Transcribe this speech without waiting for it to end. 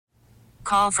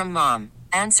Call from mom.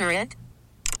 Answer it.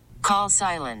 Call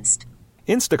silenced.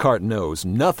 Instacart knows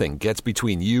nothing gets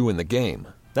between you and the game.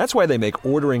 That's why they make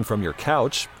ordering from your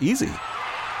couch easy.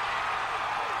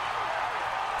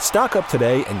 Stock up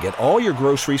today and get all your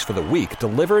groceries for the week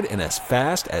delivered in as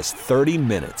fast as 30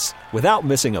 minutes without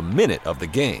missing a minute of the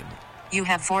game. You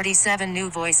have 47 new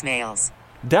voicemails.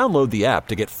 Download the app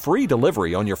to get free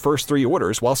delivery on your first 3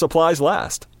 orders while supplies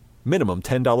last. Minimum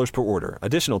 $10 per order.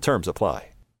 Additional terms apply.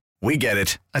 We get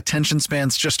it. Attention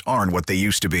spans just aren't what they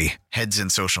used to be. Heads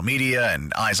in social media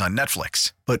and eyes on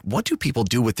Netflix. But what do people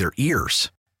do with their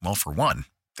ears? Well, for one,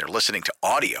 they're listening to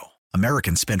audio.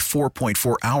 Americans spend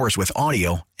 4.4 hours with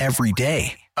audio every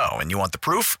day. Oh, and you want the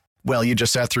proof? Well, you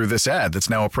just sat through this ad that's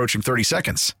now approaching 30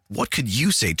 seconds. What could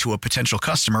you say to a potential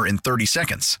customer in 30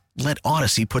 seconds? Let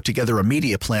Odyssey put together a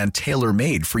media plan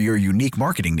tailor-made for your unique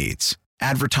marketing needs.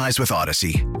 Advertise with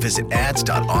Odyssey. Visit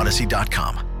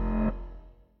ads.odyssey.com.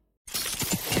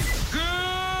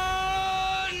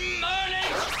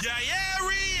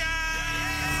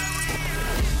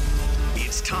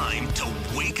 It's time to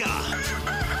wake up.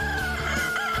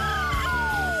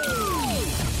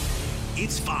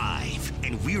 It's 5,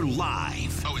 and we're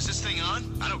live. Oh, is this thing on?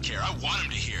 I don't care. I want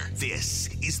him to hear. This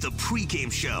is the Pregame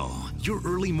Show, your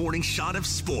early morning shot of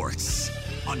sports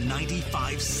on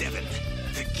 95.7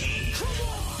 The Game.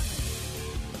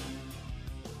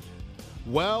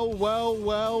 Well.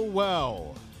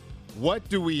 What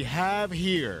do we have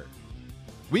here?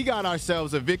 We got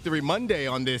ourselves a Victory Monday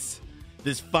on this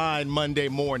fine Monday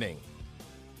morning.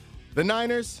 The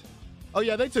Niners, oh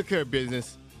yeah, they took care of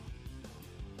business.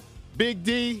 Big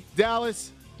D,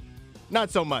 Dallas,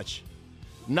 not so much.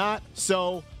 Not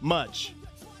so much.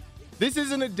 This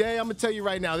isn't a day, I'm going to tell you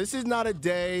right now, this is not a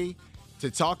day to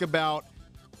talk about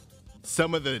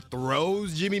some of the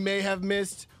throws Jimmy may have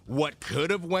missed, what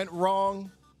could have went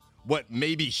wrong, what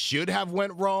maybe should have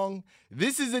went wrong.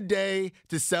 This is a day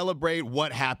to celebrate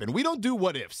what happened. We don't do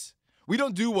what ifs. We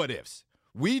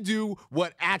do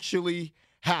what actually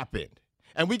happened.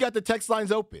 And we got the text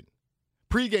lines open.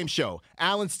 Pregame show.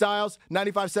 Alan Stiles,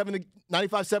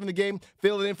 95.7 The Game,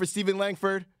 filling in for Stephen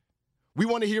Langford. We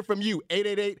want to hear from you,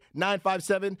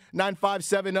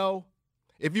 888-957-9570.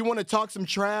 If you want to talk some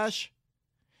trash,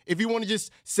 if you want to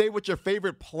just say what your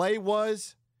favorite play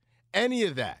was, any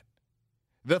of that.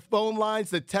 The phone lines,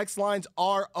 the text lines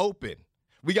are open.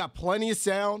 We got plenty of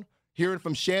sound, hearing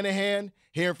from Shanahan,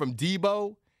 hearing from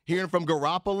Debo, hearing from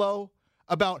Garoppolo,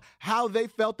 about how they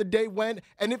felt the day went,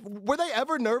 and were they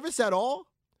ever nervous at all?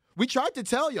 We tried to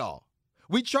tell y'all.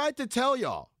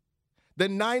 The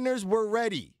Niners were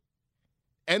ready.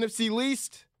 NFC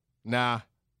least? Nah,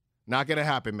 not going to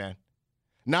happen, man.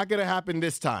 Not going to happen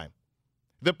this time.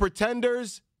 The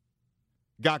pretenders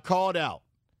got called out.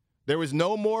 There was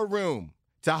no more room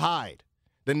to hide.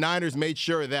 The Niners made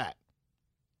sure of that.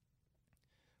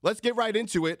 Let's get right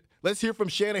into it. Let's hear from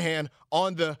Shanahan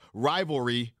on the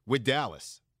rivalry with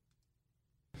Dallas.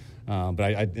 But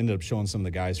I ended up showing some of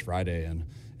the guys Friday, and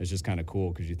it's just kind of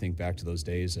cool because you think back to those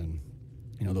days, and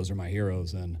those are my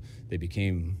heroes, and they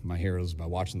became my heroes by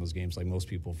watching those games like most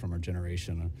people from our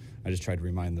generation. I just tried to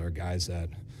remind our guys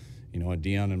that,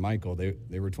 Deion and Michael,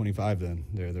 they were 25 then.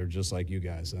 They're just like you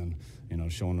guys, and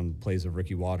showing them plays of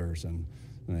Ricky Waters, and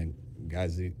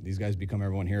these guys become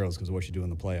everyone heroes because of what you do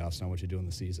in the playoffs, not what you do in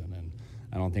the season. And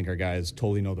I don't think our guys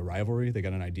totally know the rivalry. They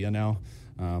got an idea now,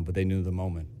 but they knew the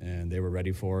moment, and they were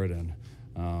ready for it. And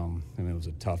it was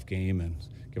a tough game, and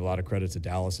give a lot of credit to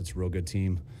Dallas. It's a real good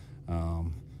team.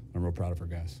 I'm real proud of our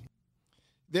guys.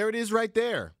 There it is right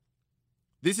there.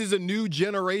 This is a new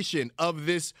generation of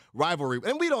this rivalry.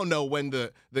 And we don't know when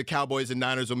the Cowboys and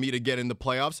Niners will meet again in the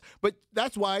playoffs, but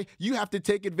that's why you have to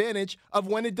take advantage of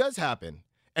when it does happen.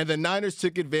 And the Niners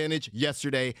took advantage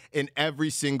yesterday in every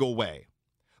single way.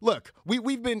 Look,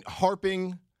 we've been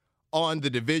harping on the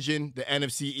division, the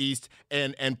NFC East,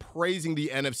 and praising the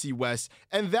NFC West,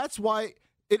 and that's why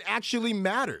it actually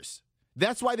matters.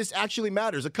 That's why this actually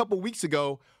matters. A couple weeks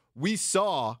ago, we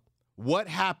saw what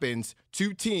happens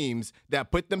to teams that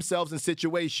put themselves in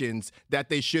situations that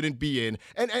they shouldn't be in,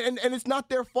 and it's not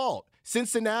their fault.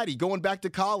 Cincinnati, going back to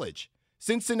college.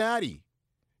 Cincinnati,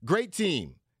 great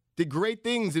team, did great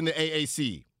things in the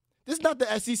AAC. This is not the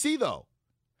SEC, though.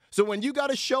 So when you got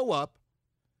to show up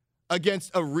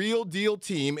against a real deal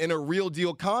team in a real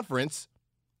deal conference,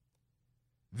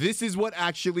 this is what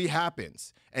actually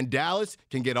happens. And Dallas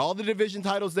can get all the division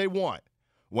titles they want.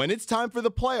 When it's time for the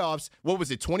playoffs,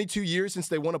 22 years since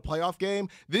they won a playoff game?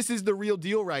 This is the real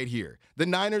deal right here. The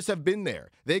Niners have been there.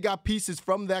 They got pieces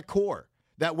from that core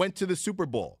that went to the Super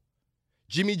Bowl.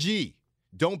 Jimmy G,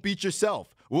 don't beat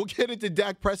yourself. We'll get into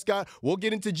Dak Prescott. We'll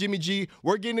get into Jimmy G.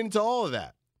 We're getting into all of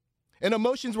that. And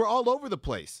emotions were all over the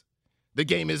place. The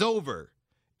game is over.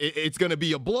 It's going to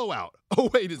be a blowout. Oh,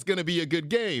 wait, it's going to be a good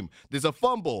game. There's a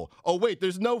fumble. Oh, wait,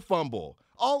 there's no fumble.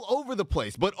 All over the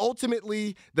place. But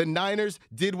ultimately, the Niners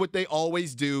did what they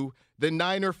always do. The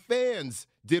Niner fans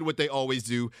did what they always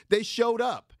do. They showed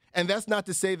up. And that's not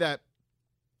to say that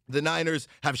the Niners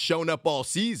have shown up all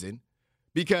season,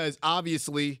 because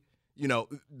obviously,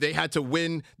 they had to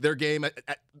win their game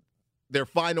at their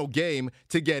final game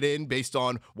to get in based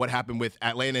on what happened with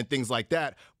Atlanta and things like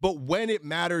that. But when it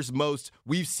matters most,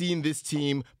 we've seen this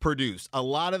team produce. A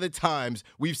lot of the times,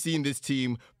 we've seen this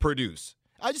team produce.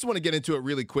 I just want to get into it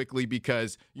really quickly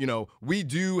because, we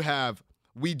do have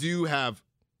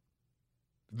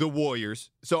the Warriors.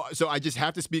 So I just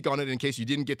have to speak on it in case you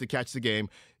didn't get to catch the game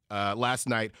last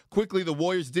night. Quickly, the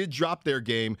Warriors did drop their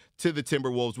game to the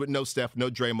Timberwolves with no Steph, no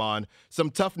Draymond.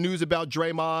 Some tough news about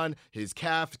Draymond. His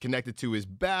calf connected to his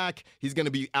back. He's going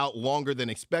to be out longer than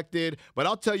expected. But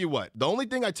I'll tell you what, the only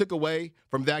thing I took away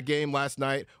from that game last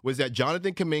night was that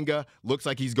Jonathan Kuminga looks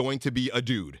like he's going to be a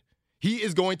dude. He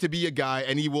is going to be a guy,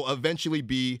 and he will eventually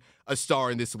be a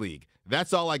star in this league.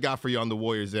 That's all I got for you on the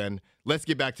Warriors end. Let's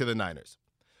get back to the Niners.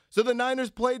 So the Niners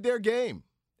played their game,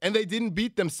 and they didn't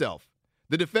beat themselves.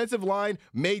 The defensive line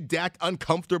made Dak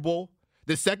uncomfortable.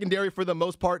 The secondary, for the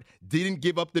most part, didn't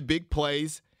give up the big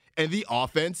plays. And the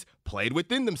offense played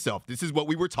within themselves. This is what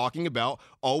we were talking about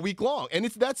all week long. And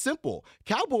it's that simple.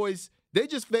 Cowboys, they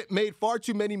just made far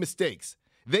too many mistakes.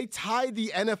 They tied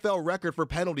the NFL record for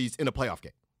penalties in a playoff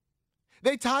game.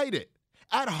 They tied it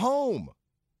at home.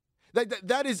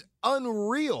 That is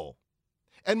unreal.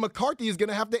 And McCarthy is going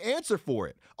to have to answer for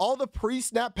it. All the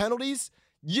pre-snap penalties,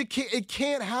 it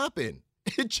can't happen.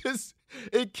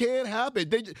 It can't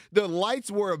happen. The lights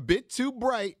were a bit too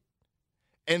bright,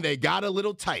 and they got a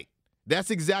little tight.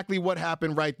 That's exactly what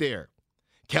happened right there.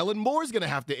 Kellen Moore's going to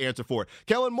have to answer for it.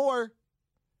 Kellen Moore,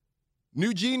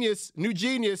 new genius,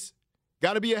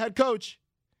 got to be a head coach.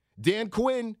 Dan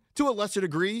Quinn, to a lesser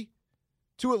degree,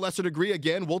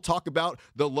 again, we'll talk about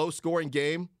the low-scoring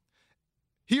game.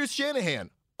 Here's Shanahan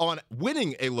on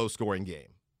winning a low-scoring game.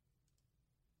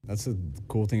 That's the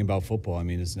cool thing about football. I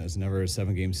mean, it's never a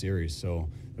 7-game series, so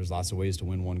there's lots of ways to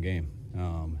win one game.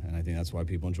 And I think that's why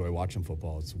people enjoy watching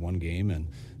football. It's one game, and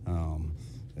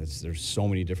there's so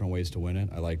many different ways to win it.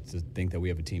 I like to think that we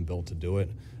have a team built to do it.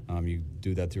 You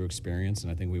do that through experience,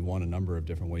 and I think we've won a number of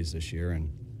different ways this year.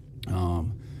 And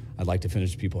I'd like to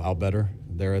finish people out better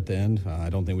there at the end. I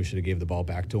don't think we should have gave the ball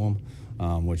back to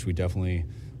them, which we definitely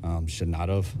should not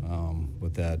have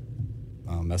with that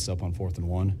mess up on 4th and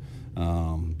 1.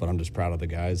 But I'm just proud of the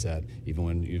guys that even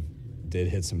when you did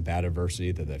hit some bad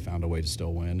adversity, that they found a way to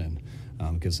still win,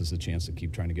 and gives us a chance to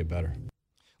keep trying to get better.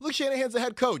 Look, Shanahan's a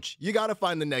head coach. You got to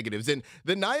find the negatives. And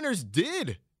the Niners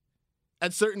did,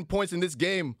 at certain points in this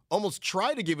game, almost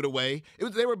try to give it away.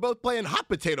 They were both playing hot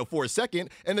potato for a second,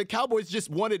 and the Cowboys just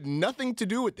wanted nothing to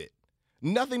do with it.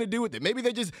 Nothing to do with it. Maybe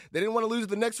they didn't want to lose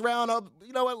the next round.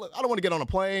 You know what? I don't want to get on a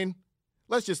plane.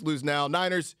 Let's just lose now.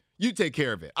 Niners, you take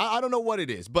care of it. I don't know what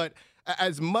it is, but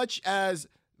as much as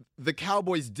the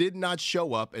Cowboys did not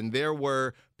show up and there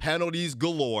were penalties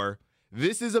galore,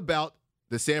 this is about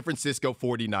the San Francisco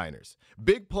 49ers.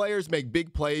 Big players make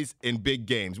big plays in big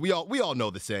games. We all know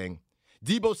the saying.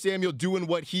 Deebo Samuel doing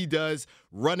what he does,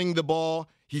 running the ball.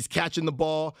 He's catching the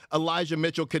ball. Elijah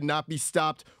Mitchell could not be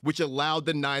stopped, which allowed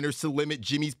the Niners to limit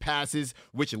Jimmy's passes,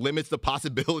 which limits the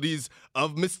possibilities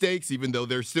of mistakes, even though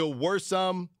there still were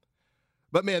some.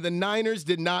 But, man, the Niners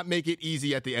did not make it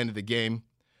easy at the end of the game.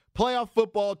 Playoff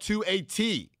football to a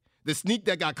T. The sneak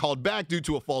that got called back due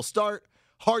to a false start,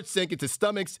 hearts sank into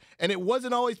stomachs, and it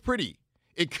wasn't always pretty.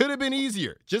 It could have been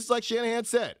easier, just like Shanahan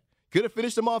said. Could have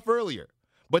finished them off earlier.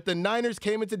 But the Niners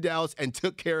came into Dallas and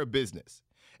took care of business.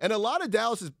 And a lot of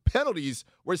Dallas's penalties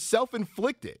were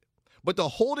self-inflicted. But the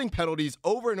holding penalties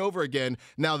over and over again,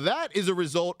 now that is a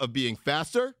result of being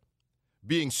faster,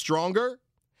 being stronger,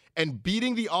 and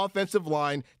beating the offensive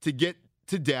line to get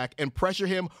to Dak and pressure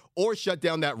him or shut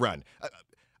down that run.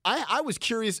 I was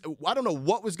curious. I don't know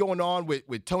what was going on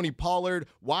with Tony Pollard,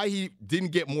 why he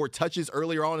didn't get more touches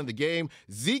earlier on in the game.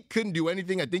 Zeke couldn't do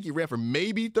anything. I think he ran for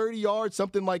maybe 30 yards,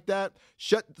 something like that.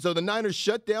 So the Niners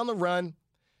shut down the run.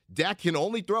 Dak can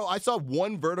only throw. I saw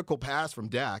one vertical pass from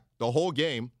Dak the whole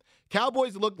game.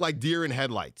 Cowboys looked like deer in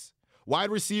headlights. Wide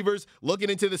receivers looking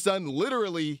into the sun,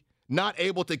 literally not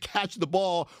able to catch the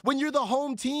ball when you're the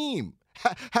home team.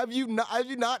 Have you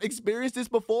not experienced this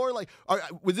before?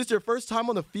 Was this your first time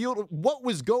on the field? What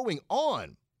was going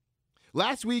on?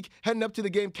 Last week, heading up to the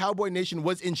game, Cowboy Nation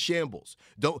was in shambles.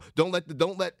 Don't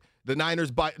let The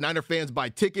Niner fans buy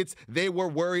tickets. They were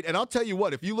worried. And I'll tell you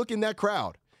what, if you look in that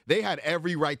crowd, they had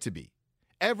every right to be.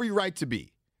 Every right to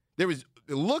be. It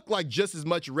looked like just as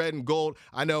much red and gold.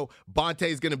 I know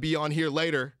Bonte's going to be on here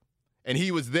later, and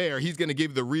he was there. He's going to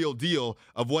give the real deal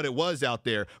of what it was out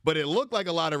there. But it looked like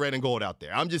a lot of red and gold out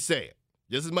there. I'm just saying.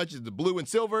 Just as much as the blue and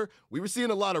silver, we were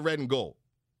seeing a lot of red and gold.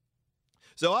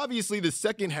 So obviously the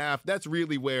second half, that's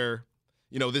really where,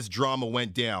 this drama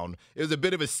went down. It was a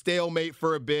bit of a stalemate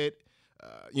for a bit.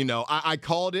 I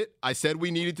called it. I said we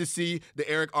needed to see the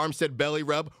Eric Armstead belly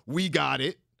rub. We got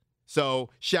it. So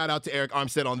shout out to Eric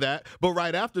Armstead on that. But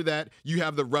right after that, you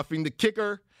have the roughing the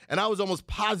kicker. And I was almost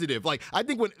positive. I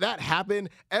think when that happened,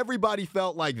 everybody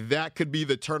felt like that could be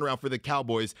the turnaround for the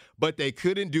Cowboys, but they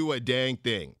couldn't do a dang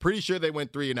thing. Pretty sure they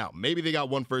went 3 and out. Maybe they got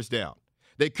 1 first down.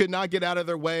 They could not get out of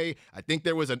their way. I think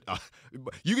there was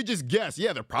you could just guess.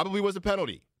 Yeah, there probably was a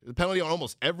penalty. A penalty on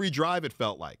almost every drive, it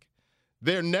felt like.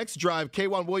 Their next drive,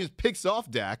 K'Wan Williams picks off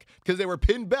Dak because they were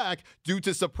pinned back due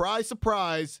to surprise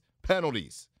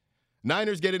penalties.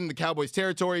 Niners get into the Cowboys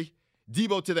territory.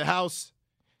 Debo to the house.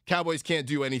 Cowboys can't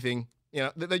do anything.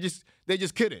 They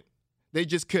just couldn't. They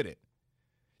just couldn't.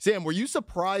 Sam, were you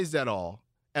surprised at all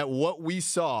at what we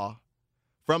saw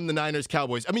from the Niners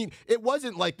Cowboys? I mean, it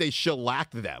wasn't like they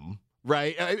shellacked them,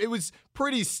 right? It was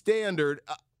pretty standard.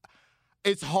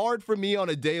 It's hard for me on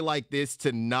a day like this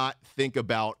to not think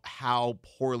about how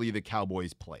poorly the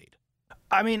Cowboys played.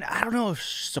 I mean, I don't know if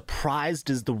surprised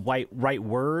is the right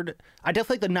word. I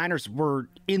definitely think the Niners were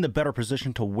in the better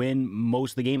position to win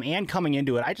most of the game and coming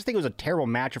into it. I just think it was a terrible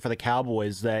matchup for the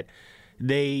Cowboys that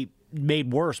they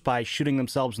made worse by shooting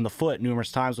themselves in the foot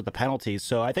numerous times with the penalties.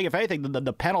 So I think, if anything,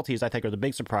 the penalties, I think, are the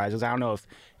big surprises. I don't know if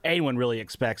anyone really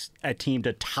expects a team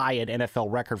to tie an NFL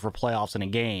record for playoffs in a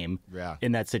game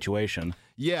in that situation.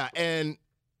 Yeah, and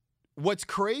what's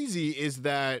crazy is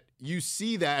that you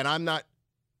see that, and I'm not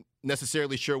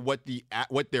necessarily sure what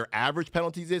their average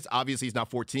penalties is. Obviously, it's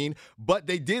not 14, but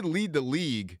they did lead the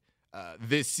league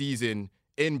this season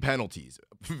in penalties.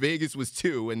 Vegas was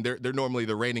 2, and they're normally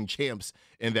the reigning champs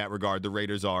in that regard. The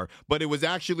Raiders are, but it was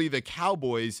actually the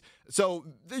Cowboys. So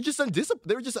they're just undisciplined.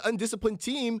 They were just an undisciplined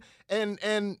team, and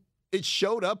it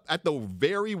showed up at the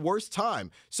very worst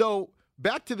time. So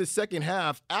back to the second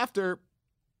half, after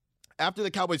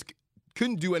the Cowboys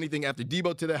couldn't do anything after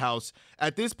Debo to the house.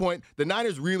 At this point, the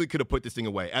Niners really could have put this thing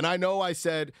away. And I know I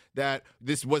said that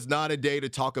this was not a day to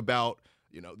talk about,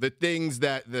 the things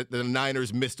that the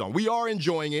Niners missed on. We are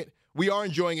enjoying it. We are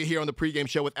enjoying it here on the pregame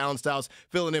show with Alan Stiles,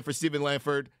 filling in for Stephen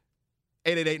Lanford,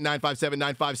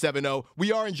 888-957-9570.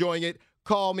 We are enjoying it.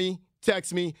 Call me,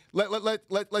 text me.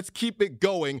 Let's keep it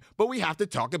going. But we have to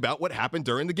talk about what happened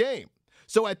during the game.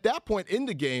 So at that point in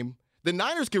the game, the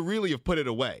Niners could really have put it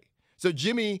away. So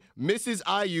Jimmy misses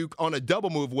Ayuk on a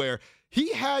double move where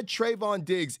he had Trayvon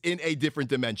Diggs in a different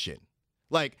dimension.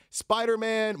 Like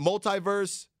Spider-Man,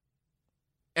 multiverse,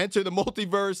 enter the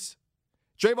multiverse.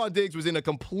 Trayvon Diggs was in a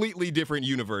completely different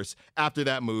universe after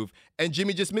that move, and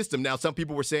Jimmy just missed him. Now, some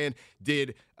people were saying,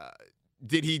 did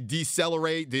he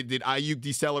decelerate? Did Ayuk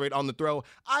decelerate on the throw?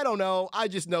 I don't know. I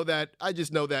just know that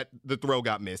the throw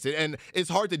got missed. And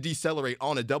it's hard to decelerate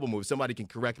on a double move. Somebody can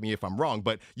correct me if I'm wrong,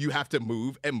 but you have to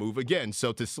move and move again.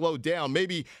 So to slow down,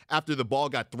 maybe after the ball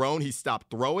got thrown, he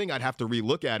stopped throwing. I'd have to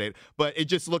relook at it, but it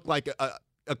just looked like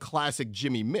a classic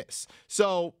Jimmy miss.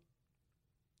 So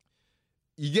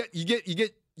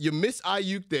you miss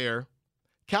Ayuk there.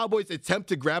 Cowboys attempt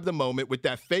to grab the moment with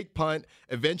that fake punt,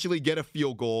 eventually get a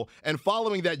field goal, and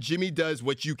following that, Jimmy does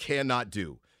what you cannot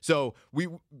do. So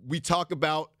we talk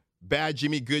about bad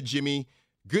Jimmy, good Jimmy.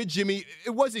 Good Jimmy,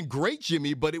 it wasn't great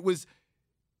Jimmy, but it was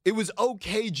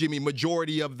okay Jimmy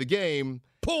majority of the game.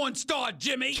 Porn star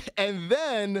Jimmy. And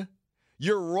then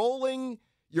you're rolling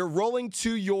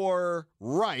to your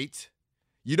right.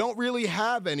 You don't really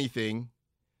have anything.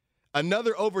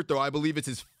 Another overthrow, I believe it's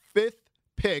his 5th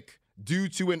pick due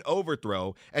to an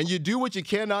overthrow, and you do what you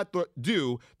cannot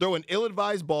do, throw an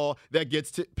ill-advised ball that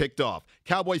gets picked off.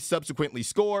 Cowboys subsequently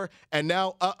score, and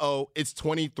now, it's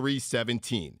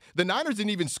 23-17. The Niners didn't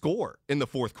even score in the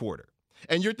fourth quarter.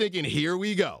 And you're thinking, here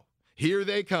we go. Here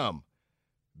they come.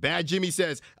 Bad Jimmy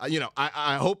says,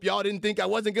 I hope y'all didn't think I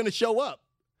wasn't going to show up.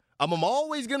 I'm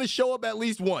always going to show up at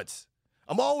least once.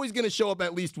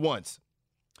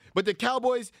 But the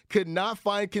Cowboys could not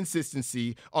find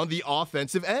consistency on the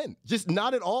offensive end. Just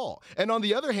not at all. And on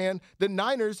the other hand, the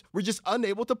Niners were just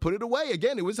unable to put it away.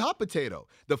 Again, it was hot potato.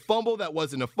 The fumble that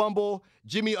wasn't a fumble.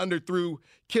 Jimmy underthrew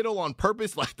Kittle on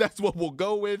purpose. Like, that's what we'll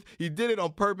go with. He did it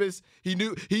on purpose. He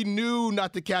knew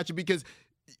not to catch it because,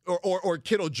 or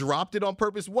Kittle dropped it on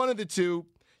purpose. One of the two.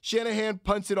 Shanahan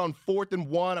punts it on 4th and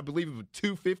 1. I believe it was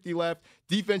 2:50 left.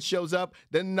 Defense shows up.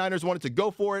 Then the Niners wanted to go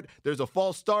for it. There's a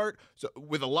false start. So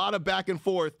with a lot of back and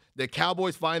forth, the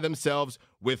Cowboys find themselves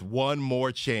with one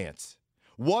more chance.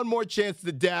 One more chance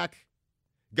to Dak.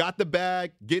 Got the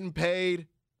bag, getting paid.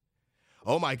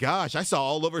 Oh my gosh, I saw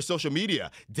all over social media,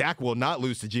 Dak will not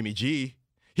lose to Jimmy G.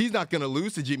 He's not going to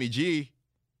lose to Jimmy G.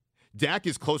 Dak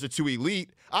is closer to elite.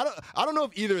 I don't know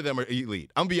if either of them are elite.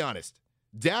 I'm going to be honest.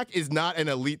 Dak is not an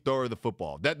elite thrower of the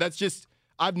football. That's just,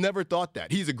 I've never thought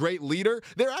that. He's a great leader.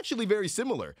 They're actually very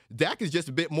similar. Dak is just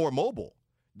a bit more mobile.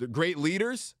 The great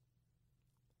leaders,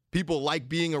 people like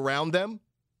being around them,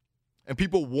 and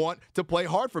people want to play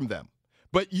hard from them.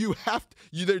 But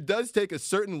there does take a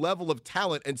certain level of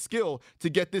talent and skill to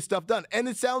get this stuff done. And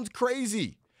it sounds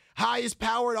crazy. Highest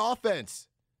powered offense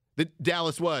that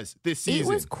Dallas was this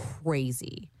season. It was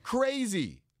crazy.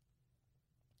 Crazy.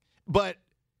 But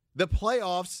the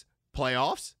playoffs,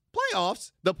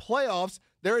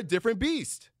 they're a different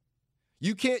beast.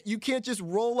 You can't just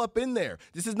roll up in there.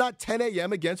 This is not 10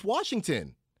 a.m. against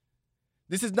Washington.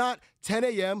 This is not 10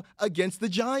 a.m. against the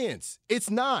Giants. It's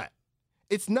not.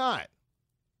 It's not.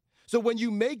 So when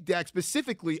you make Dak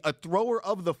specifically a thrower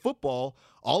of the football,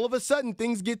 all of a sudden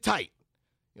things get tight.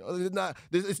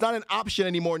 It's not an option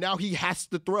anymore. Now he has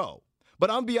to throw. But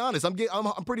I'm be honest, I'm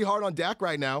pretty hard on Dak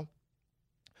right now.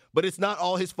 But it's not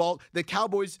all his fault. The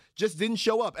Cowboys just didn't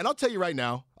show up. And I'll tell you right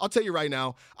now, I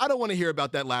don't want to hear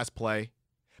about that last play.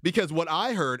 Because what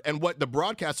I heard and what the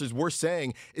broadcasters were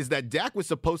saying is that Dak was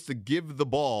supposed to give the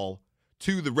ball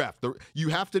to the ref. You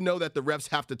have to know that the refs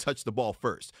have to touch the ball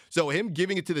first. So him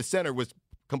giving it to the center was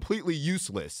completely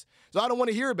useless. So I don't want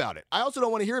to hear about it. I also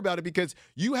don't want to hear about it because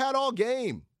you had all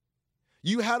game.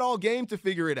 You had all game to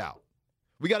figure it out.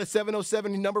 We got a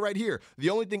 707 number right here.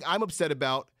 The only thing I'm upset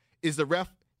about is the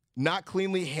ref not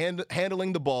cleanly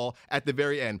handling the ball at the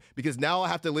very end, because now I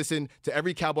have to listen to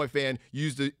every Cowboy fan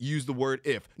use the word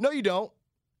if. No, you don't.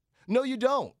 No, you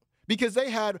don't. Because they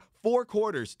had 4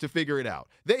 quarters to figure it out.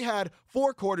 They had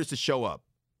 4 quarters to show up.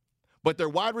 But their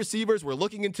wide receivers were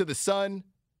looking into the sun.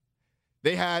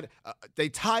 They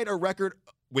tied a record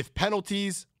with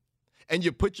penalties, and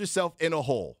you put yourself in a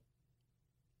hole.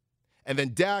 And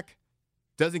then Dak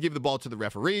doesn't give the ball to the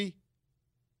referee.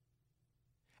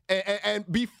 And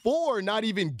before not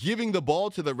even giving the ball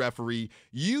to the referee,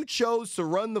 you chose to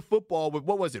run the football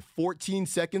with, 14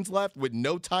 seconds left with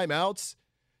no timeouts?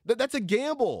 That's a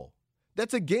gamble.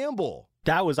 That's a gamble.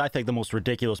 That was, I think, the most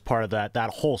ridiculous part of that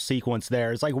whole sequence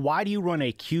there. It's like, why do you run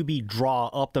a QB draw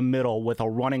up the middle with a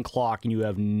running clock and you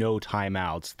have no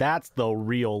timeouts? That's the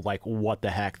real, what the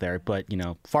heck there. But,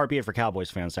 far be it for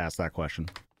Cowboys fans to ask that question.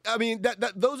 I mean,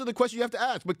 those are the questions you have to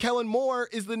ask. But Kellen Moore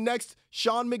is the next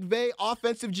Sean McVay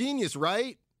offensive genius,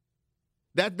 right?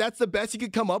 That's the best he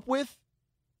could come up with?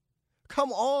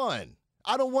 Come on.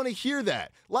 I don't want to hear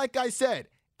that. Like I said,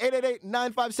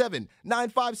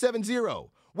 888-957-9570.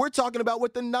 We're talking about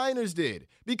what the Niners did.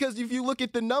 Because if you look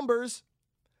at the numbers,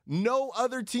 no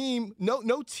team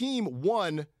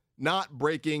won not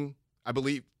breaking, I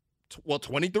believe,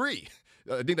 23.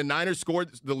 I think the Niners scored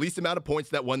the least amount of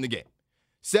points that won the game.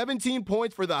 17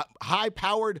 points for the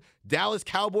high-powered Dallas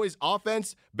Cowboys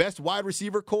offense, best wide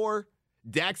receiver core,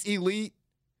 Dak's elite,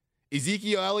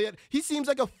 Ezekiel Elliott. He seems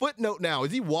like a footnote now.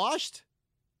 Is he washed?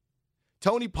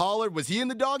 Tony Pollard, was he in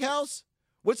the doghouse?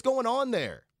 What's going on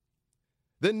there?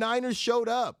 The Niners showed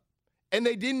up, and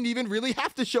they didn't even really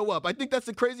have to show up. I think that's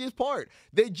the craziest part.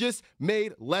 They just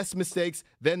made less mistakes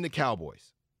than the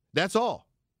Cowboys. That's all.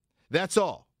 That's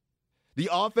all. The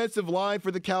offensive line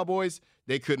for the Cowboys,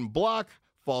 they couldn't block,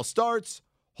 false starts,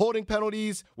 holding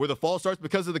penalties. Were the false starts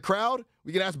because of the crowd?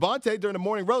 We can ask Bonte during the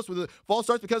morning roast. Were the false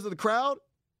starts because of the crowd?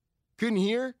 Couldn't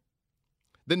hear.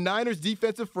 The Niners'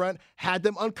 defensive front had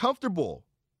them uncomfortable.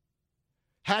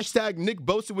 Hashtag Nick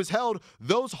Bosa was held.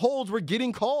 Those holds were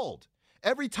getting called.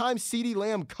 Every time CeeDee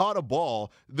Lamb caught a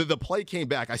ball, the play came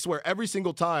back. I swear, every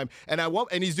single time.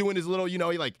 And he's doing his little,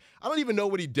 I don't even know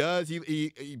what he does.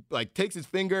 He takes his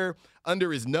finger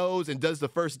under his nose and does the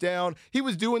first down. He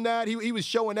was doing that. He was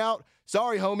showing out.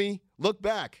 Sorry, homie. Look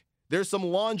back. There's some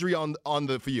laundry on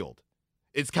the field.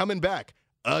 It's coming back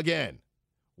again.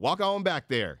 Walk on back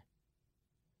there,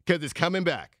 because it's coming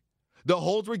back. The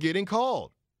holds were getting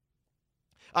called.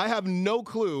 I have no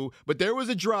clue, but there was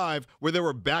a drive where there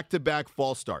were back-to-back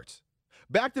false starts.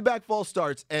 Back-to-back false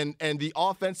starts, and the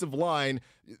offensive line,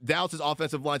 Dallas'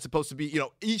 offensive line is supposed to be,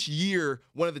 each year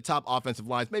one of the top offensive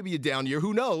lines, maybe a down year,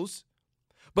 who knows?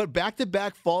 But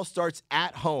back-to-back false starts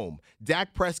at home.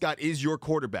 Dak Prescott is your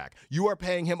quarterback. You are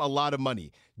paying him a lot of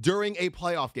money during a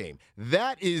playoff game.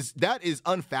 That is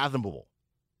unfathomable.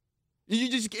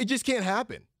 It just can't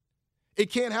happen.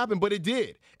 It can't happen, but it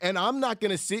did. And I'm not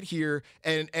going to sit here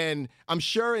and I'm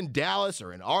sure in Dallas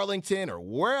or in Arlington or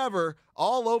wherever,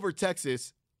 all over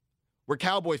Texas, where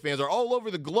Cowboy fans are, all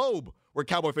over the globe where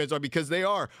Cowboy fans are, because they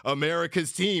are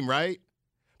America's team, right?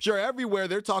 Sure, everywhere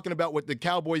they're talking about what the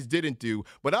Cowboys didn't do,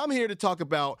 but I'm here to talk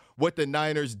about what the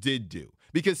Niners did do,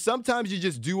 because sometimes you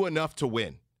just do enough to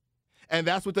win. And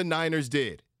that's what the Niners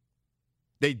did.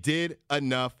 They did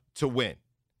enough to win.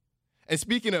 And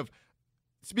speaking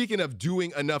of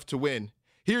doing enough to win,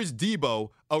 here's Debo,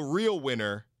 a real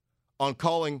winner, on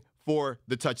calling for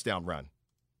the touchdown run.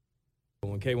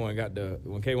 When K1 got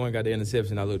the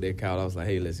interception, I looked at Kyle. I was like,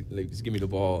 "Hey, let's give me the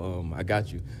ball. I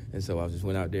got you." And so I just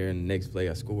went out there, and the next play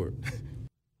I scored.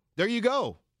 There you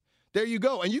go.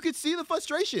 And you could see the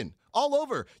frustration all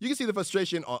over. You can see the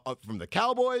frustration from the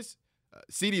Cowboys.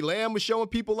 CeeDee Lamb was showing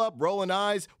people up, rolling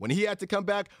eyes when he had to come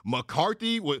back.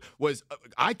 McCarthy was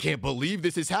I can't believe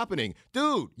this is happening.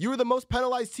 Dude, you were the most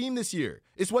penalized team this year.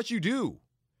 It's what you do.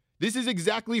 This is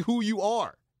exactly who you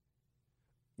are.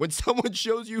 When someone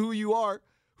shows you who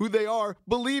they are,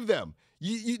 believe them.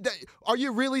 Are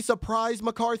you really surprised,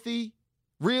 McCarthy?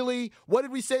 Really? What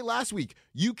did we say last week?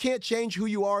 You can't change who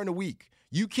you are in a week.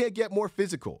 You can't get more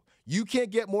physical. You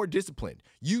can't get more disciplined.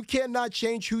 You cannot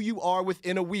change who you are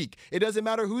within a week. It doesn't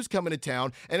matter who's coming to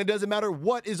town, and it doesn't matter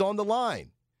what is on the line.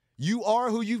 You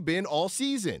are who you've been all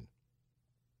season.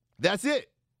 That's it.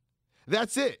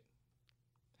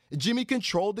 Jimmy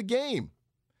controlled the game.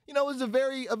 It was a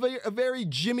very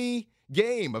Jimmy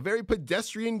game, a very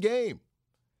pedestrian game.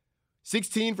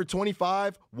 16 for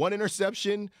 25, one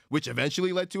interception, which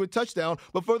eventually led to a touchdown.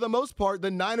 But for the most part, the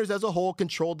Niners as a whole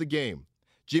controlled the game.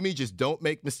 Jimmy, just don't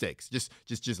make mistakes.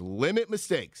 Just limit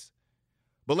mistakes.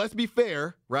 But let's be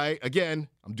fair, right? Again,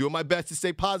 I'm doing my best to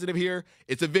stay positive here.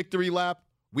 It's a victory lap.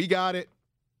 We got it.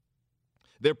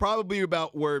 There probably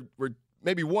were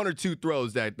maybe one or two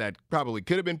throws that probably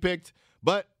could have been picked,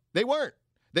 but they weren't.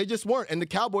 They just weren't. And the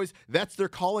Cowboys, that's their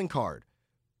calling card.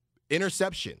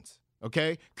 Interceptions,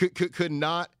 okay? Could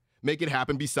not make it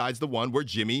happen, besides the one where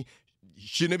Jimmy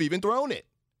shouldn't have even thrown it.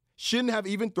 Shouldn't have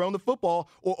even thrown the football,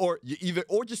 or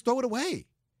just throw it away.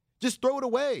 Just throw it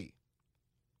away.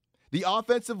 The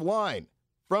offensive line,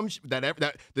 from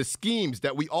the schemes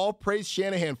that we all praise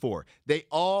Shanahan for, they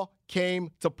all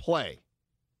came to play.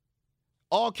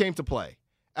 All came to play.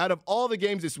 Out of all the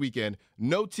games this weekend,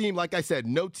 no team, like I said,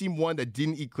 no team won that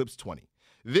didn't eclipse 20.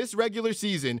 This regular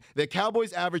season, the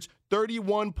Cowboys averaged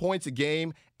 31 points a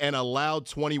game and allowed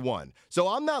 21. So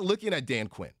I'm not looking at Dan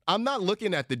Quinn. I'm not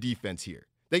looking at the defense here.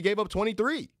 They gave up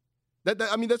 23.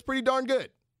 That's pretty darn good.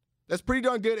 That's pretty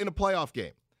darn good in a playoff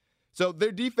game. So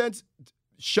their defense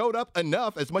showed up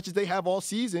enough, as much as they have all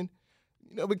season.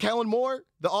 With Kellen Moore,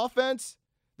 the offense,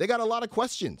 they got a lot of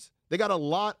questions.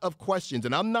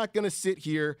 And I'm not going to sit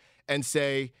here and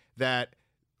say that,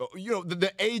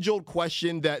 the age-old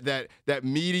question that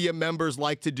media members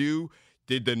like to do,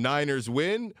 did the Niners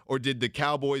win or did the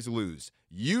Cowboys lose?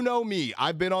 You know me.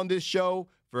 I've been on this show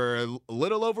for a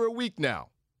little over a week now.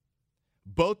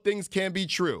 Both things can be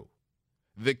true.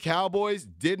 The Cowboys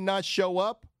did not show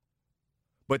up,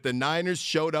 but the Niners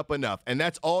showed up enough, and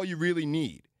that's all you really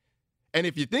need. And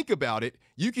if you think about it,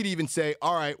 you could even say,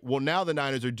 all right, well, now the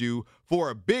Niners are due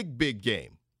for a big, big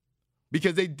game,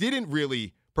 because they didn't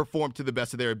really perform to the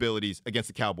best of their abilities against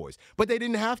the Cowboys. But they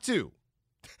didn't have to.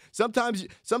 Sometimes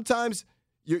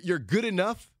your good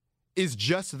enough is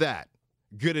just that,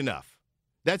 good enough.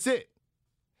 That's it.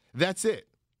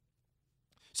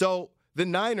 So the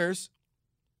Niners,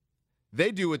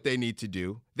 they do what they need to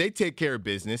do. They take care of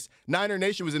business. Niner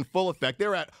Nation was in full effect.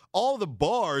 They're at all the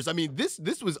bars.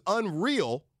 This was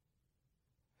unreal.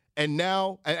 And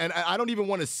now, and I don't even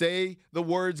want to say the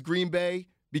words Green Bay,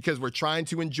 because we're trying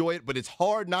to enjoy it, but it's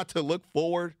hard not to look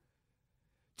forward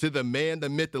to the man, the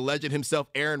myth, the legend himself,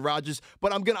 Aaron Rodgers.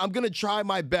 But I'm gonna try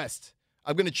my best.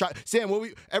 I'm going to try.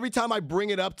 Sam, every time I bring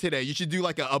it up today, you should do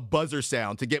like a buzzer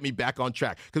sound to get me back on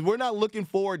track, because we're not looking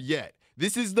forward yet.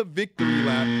 This is the victory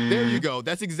lap. There you go.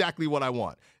 That's exactly what I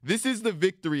want. This is the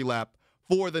victory lap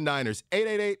for the Niners.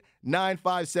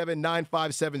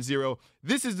 888-957-9570.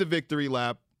 This is the victory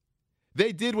lap.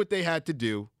 They did what they had to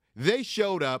do. They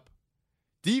showed up.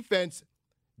 Defense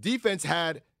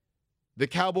had the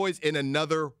Cowboys in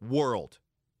another world.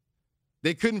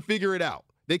 They couldn't figure it out.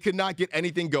 They could not get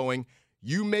anything going.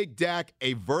 You make Dak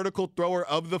a vertical thrower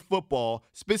of the football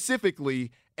specifically,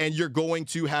 and you're going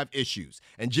to have issues.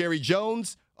 And Jerry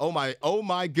Jones, oh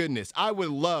my goodness. I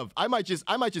might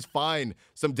just find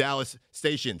some Dallas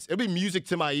stations. It'll be music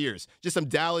to my ears. Just some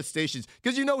Dallas stations,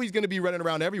 because he's going to be running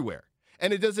around everywhere.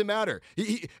 And it doesn't matter.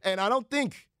 And I don't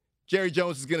think Jerry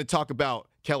Jones is going to talk about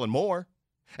Kellen Moore.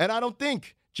 And I don't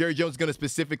think Jerry Jones is going to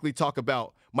specifically talk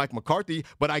about Mike McCarthy,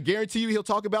 but I guarantee you he'll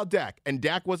talk about Dak. And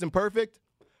Dak wasn't perfect,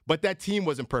 but that team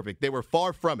wasn't perfect. They were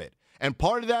far from it. And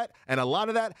part of that, and a lot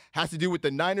of that, has to do with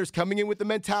the Niners coming in with the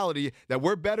mentality that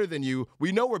we're better than you,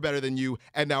 we know we're better than you,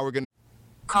 and now we're going to...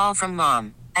 Call from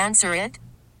mom. Answer it.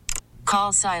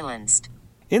 Call silenced.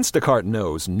 Instacart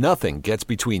knows nothing gets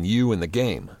between you and the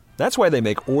game. That's why they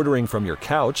make ordering from your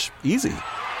couch easy.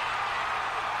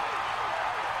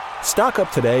 Stock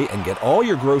up today and get all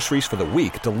your groceries for the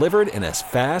week delivered in as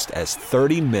fast as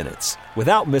 30 minutes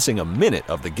without missing a minute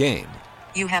of the game.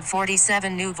 You have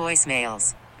 47 new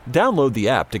voicemails. Download the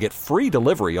app to get free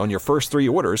delivery on your first 3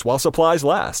 orders while supplies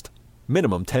last.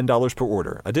 Minimum $10 per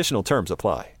order. Additional terms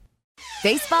apply.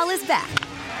 Baseball is back,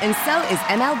 and so is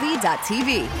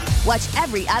MLB.tv. Watch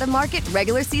every out-of-market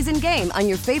regular season game on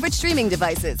your favorite streaming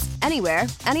devices, anywhere,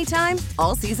 anytime,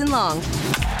 all season long.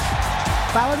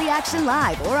 Follow the action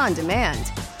live or on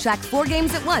demand. Track 4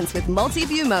 games at once with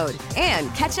multi-view mode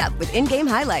and catch up with in-game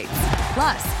highlights.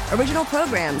 Plus, original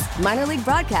programs, minor league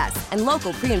broadcasts, and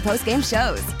local pre- and post-game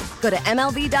shows. Go to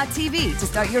MLB.tv to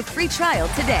start your free trial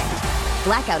today.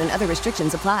 Blackout and other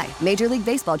restrictions apply. Major League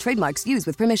Baseball trademarks used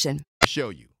with permission. Show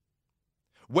you.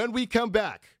 When we come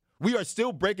back, we are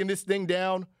still breaking this thing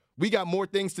down. We got more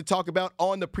things to talk about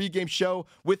on the pregame show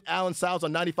with Alan Stiles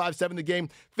on 95.7 The Game,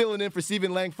 filling in for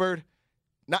Stephen Langford.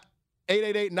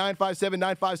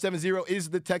 888-957-9570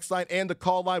 is the text line and the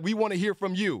call line. We want to hear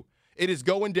from you. It is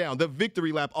going down, the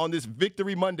victory lap on this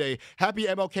Victory Monday. Happy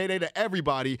MLK Day to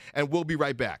everybody, and we'll be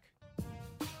right back.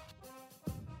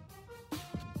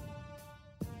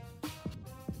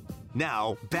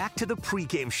 Now, back to the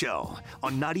pregame show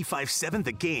on 95.7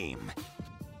 The Game.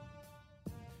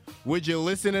 Would you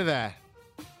listen to that?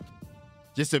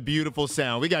 Just a beautiful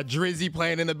sound. We got Drizzy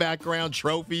playing in the background,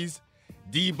 trophies,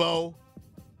 Debo,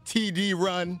 TD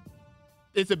run.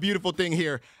 It's a beautiful thing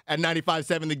here at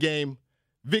 95.7 The Game.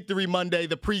 Victory Monday,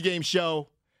 the pregame show.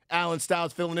 Alan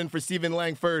Stiles filling in for Stephen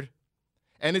Langford.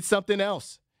 And it's something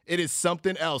else. It is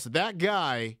something else. That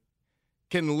guy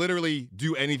can literally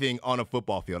do anything on a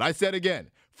football field. I said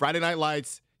again, Friday Night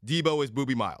Lights, Debo is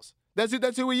Boobie Miles.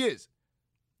 That's who he is.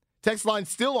 Text line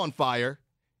still on fire.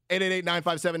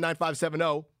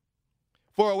 888-957-9570.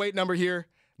 408 number here.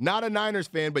 Not a Niners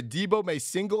fan, but Debo may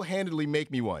single-handedly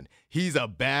make me one. He's a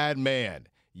bad man.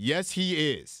 Yes,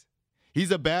 he is.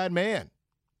 He's a bad man.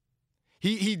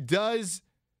 He does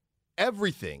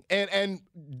everything. And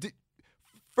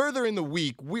further in the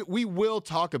week, we will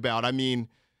talk about,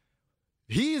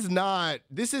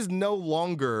 this is no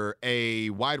longer a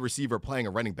wide receiver playing a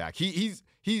running back. He's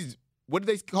what do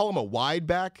they call him, a wide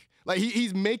back? Like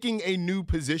he's making a new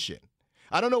position.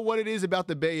 I don't know what it is about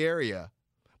the Bay Area,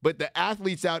 but the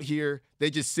athletes out here, they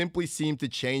just simply seem to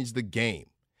change the game.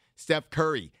 Steph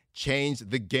Curry changed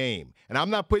the game. And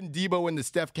I'm not putting Debo in the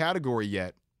Steph category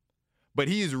yet, but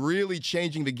he is really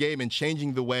changing the game and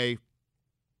changing the way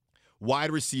wide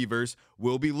receivers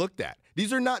will be looked at.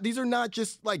 These are not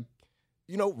just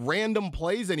random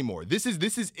plays anymore. This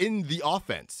is in the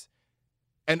offense.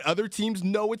 And other teams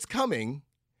know it's coming,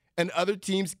 and other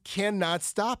teams cannot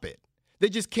stop it. They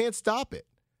just can't stop it.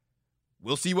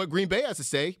 We'll see what Green Bay has to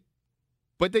say,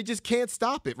 but they just can't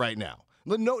stop it right now.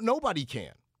 Nobody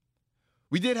can.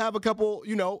 We did have a couple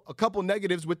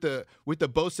negatives with the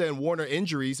Bosa and Warner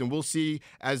injuries, and we'll see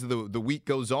as the week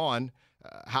goes on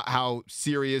how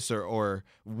serious or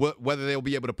whether they'll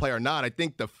be able to play or not. I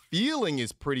think the feeling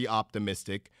is pretty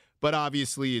optimistic, but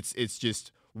obviously it's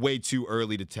just way too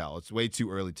early to tell. It's way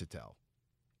too early to tell.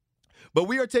 But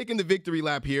we are taking the victory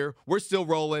lap here. We're still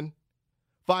rolling.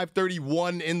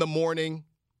 5:31 in the morning.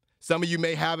 Some of you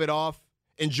may have it off.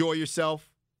 Enjoy yourself.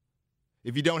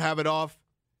 If you don't have it off,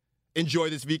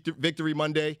 enjoy this Victory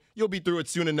Monday. You'll be through it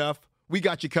soon enough. We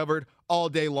got you covered all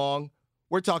day long.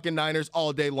 We're talking Niners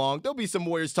all day long. There'll be some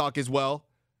Warriors talk as well.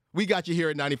 We got you here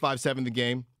at 95.7 The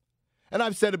Game. And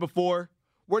I've said it before,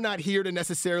 we're not here to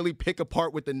necessarily pick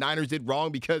apart what the Niners did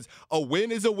wrong, because a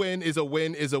win is a win is a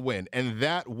win is a win. And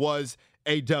that was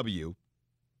a W.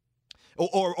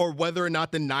 Or whether or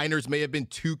not the Niners may have been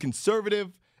too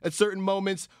conservative at certain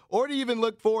moments, or to even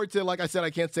look forward to, like I said, I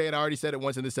can't say it, I already said it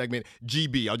once in this segment,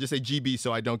 GB. I'll just say GB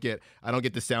so I don't get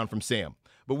the sound from Sam.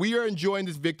 But we are enjoying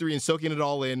this victory and soaking it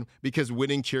all in because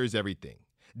winning cures everything.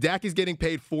 Dak is getting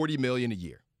paid $40 million a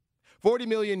year. $40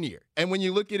 million a year. And when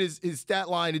you look at his stat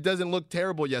line, it doesn't look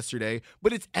terrible yesterday,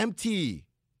 but it's empty.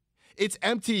 It's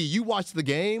empty. You watched the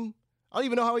game. I don't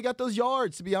even know how he got those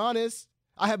yards, to be honest.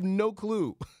 I have no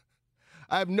clue.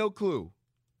 I have no clue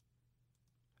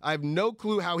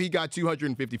how he got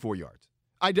 254 yards.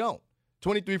 I don't.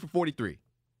 23 for 43.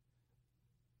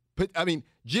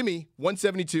 Jimmy,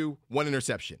 172, 1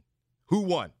 interception. Who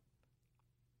won?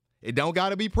 It don't got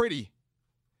to be pretty,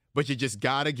 but you just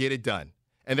got to get it done.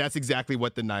 And that's exactly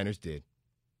what the Niners did.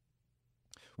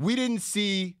 We didn't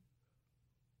see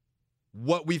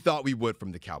what we thought we would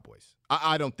from the Cowboys.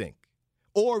 I don't think.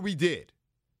 Or we did.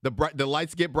 The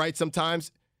lights get bright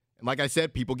sometimes, and like I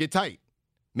said, people get tight.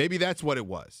 Maybe that's what it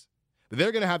was. But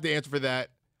they're going to have to answer for that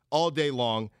all day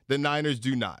long. The Niners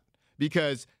do not,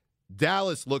 because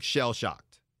Dallas looked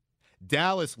shell-shocked.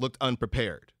 Dallas looked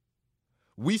unprepared.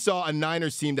 We saw a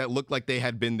Niners team that looked like they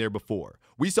had been there before.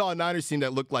 We saw a Niners team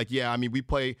that looked like, we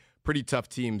play pretty tough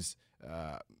teams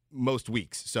most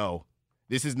weeks, so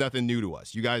this is nothing new to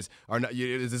us. You guys are not.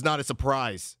 This is not a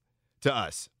surprise to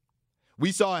us.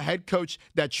 We saw a head coach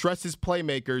that trusts his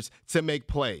playmakers to make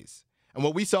plays. And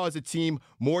what we saw is a team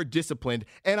more disciplined.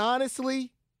 And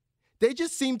honestly, they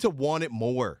just seem to want it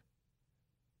more.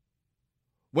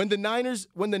 When the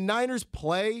Niners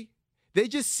play, they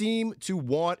just seem to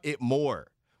want it more.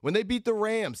 When they beat the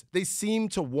Rams, they seem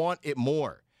to want it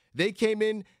more. They came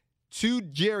in to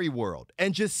Jerry World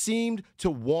and just seemed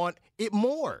to want it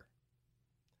more.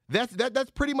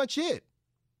 That's pretty much it.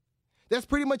 That's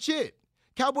pretty much it.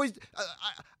 Cowboys,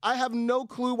 I have no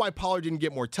clue why Pollard didn't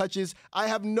get more touches. I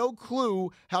have no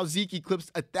clue how Zeke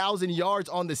eclipsed 1,000 yards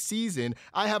on the season.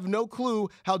 I have no clue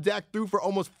how Dak threw for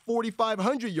almost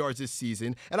 4,500 yards this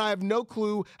season. And I have no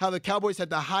clue how the Cowboys had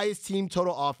the highest team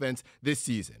total offense this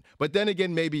season. But then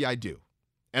again, maybe I do.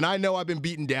 And I know I've been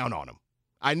beaten down on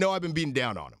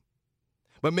them.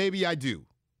 But maybe I do.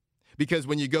 Because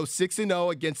when you go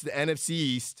 6-0 against the NFC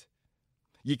East,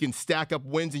 you can stack up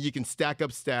wins and you can stack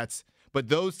up stats. But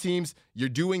those teams, you're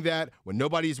doing that when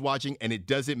nobody's watching, and it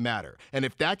doesn't matter. And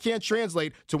if that can't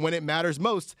translate to when it matters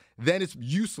most, then it's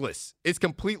useless. It's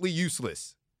completely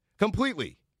useless.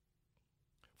 Completely.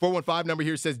 415 number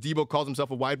here says Debo calls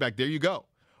himself a wide back. There you go.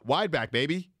 Wide back,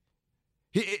 baby.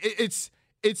 It's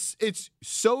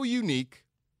so unique.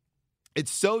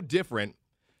 It's so different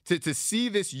to see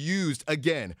this used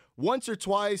again once or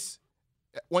twice,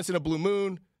 once in a blue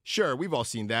moon. Sure, we've all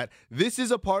seen that. This is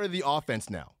a part of the offense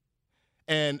now.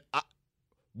 And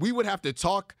we would have to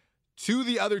talk to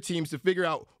the other teams to figure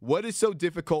out what is so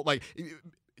difficult. Like,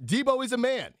 Debo is a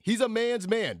man. He's a man's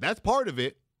man. That's part of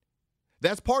it.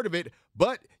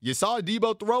 But you saw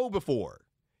Debo throw before.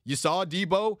 You saw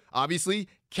Debo, obviously,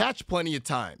 catch plenty of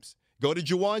times. Go to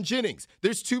Juwan Jennings.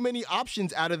 There's too many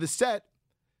options out of the set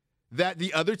that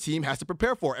the other team has to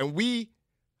prepare for. And we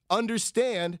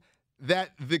understand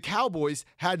that the Cowboys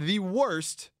had the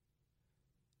worst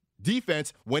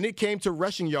defense when it came to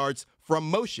rushing yards from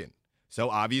motion.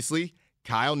 So obviously,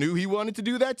 Kyle knew he wanted to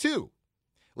do that too.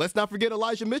 Let's not forget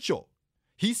Elijah Mitchell.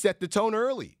 He set the tone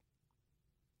early,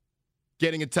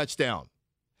 getting a touchdown.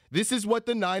 This is what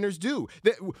the Niners do.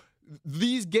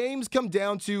 These games come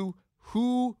down to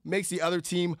who makes the other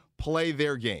team play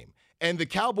their game. And the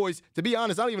Cowboys, to be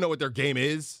honest, I don't even know what their game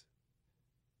is.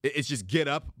 It's just get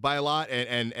up by a lot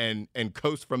and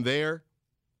coast from there.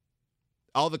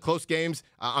 All the close games,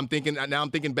 I'm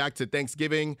thinking back to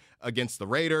Thanksgiving against the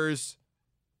Raiders.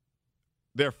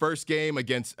 Their first game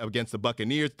against the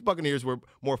Buccaneers. The Buccaneers were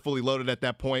more fully loaded at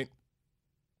that point.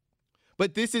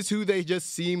 But this is who they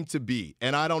just seem to be.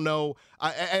 And I don't know.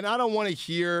 I don't want to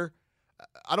hear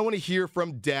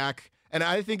from Dak. And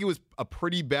I think it was a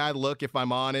pretty bad look, if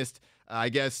I'm honest. I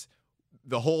guess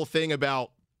the whole thing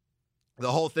about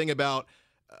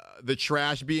the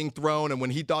trash being thrown, and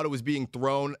when he thought it was being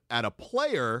thrown at a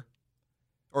player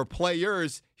or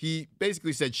players, he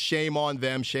basically said, shame on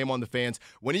them, shame on the fans.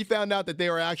 When he found out that they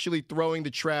were actually throwing the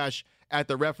trash at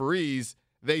the referees,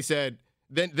 they said,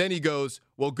 then he goes,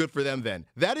 well, good for them then.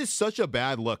 That is such a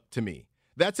bad look to me.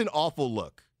 That's an awful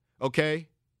look, okay?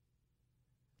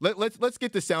 Let's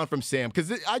get the sound from Sam, because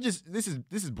this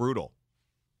is brutal.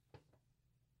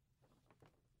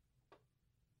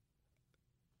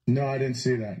 No, I didn't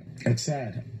see that. It's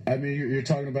sad. I mean, you're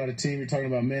talking about a team, you're talking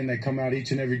about men that come out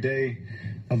each and every day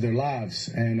of their lives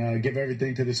and give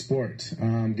everything to the sport,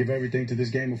 give everything to this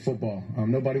game of football.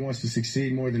 Nobody wants to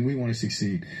succeed more than we want to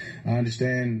succeed. I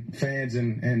understand fans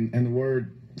and the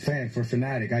word fan for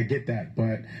fanatic. I get that.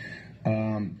 But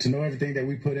to know everything that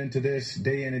we put into this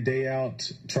day in and day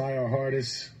out, try our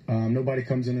hardest. Nobody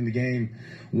comes into the game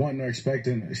wanting or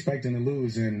expecting to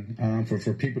lose, and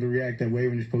for people to react that way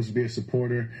when you're supposed to be a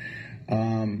supporter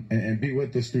and be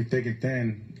with us through thick and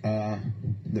thin,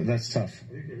 that's tough.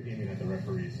 I think they were aiming at the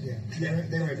referees. Yeah,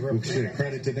 they were at the referees.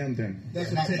 Credit to them then.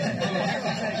 That's what I'm saying.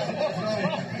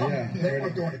 They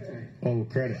weren't doing it. Oh,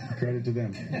 credit to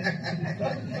them.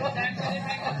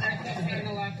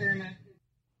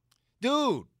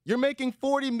 Dude, you're making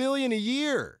 $40 million a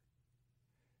year.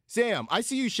 Sam, I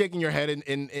see you shaking your head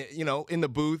in the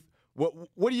booth.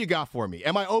 What do you got for me?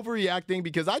 Am I overreacting?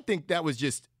 Because I think that was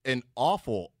just an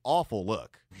awful, awful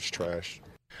look. It's trash.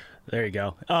 There you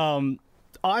go.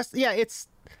 Honestly, yeah,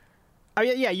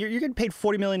 you're getting paid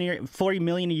 $40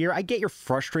 million a year. I get you're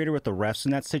frustrated with the refs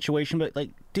in that situation, but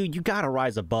like, dude, you got to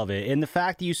rise above it. And the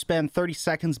fact that you spend 30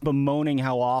 seconds bemoaning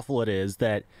how awful it is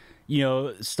that,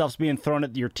 stuff's being thrown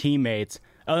at your teammates.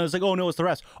 And it's like, oh no, it's the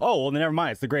refs. Oh, well, then never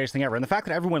mind. It's the greatest thing ever. And the fact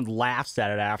that everyone laughs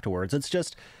at it afterwards, it's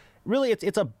just really,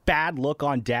 it's a bad look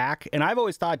on Dak. And I've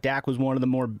always thought Dak was one of the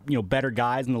more better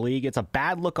guys in the league. It's a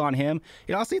bad look on him.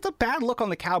 Honestly, it's a bad look on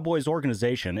the Cowboys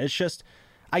organization. It's just,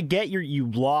 I get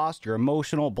you lost, you're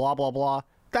emotional, blah blah blah.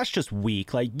 That's just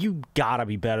weak. Like, you gotta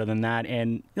be better than that.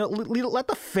 And let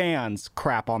the fans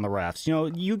crap on the refs.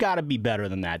 You gotta be better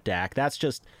than that, Dak. That's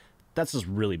just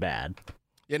really bad.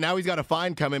 Yeah, now he's got a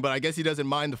fine coming, but I guess he doesn't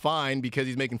mind the fine because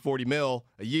he's making $40 million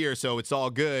a year, so it's all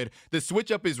good. The switch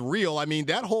up is real. I mean,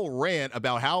 that whole rant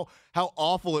about how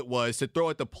awful it was to throw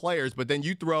at the players, but then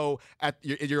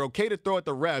you're okay to throw at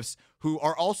the refs who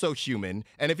are also human.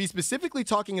 And if he's specifically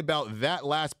talking about that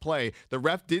last play, the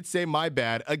ref did say, my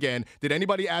bad. Again, did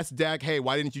anybody ask Dak, hey,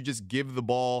 why didn't you just give the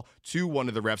ball to one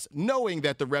of the refs, knowing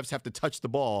that the refs have to touch the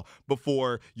ball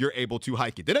before you're able to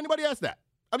hike it? Did anybody ask that?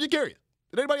 I'm just curious.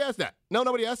 Did anybody ask that? No,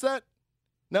 nobody asked that?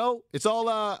 No? It's all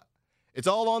on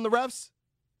the refs?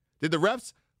 Did the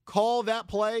refs call that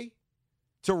play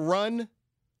to run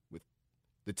with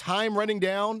the time running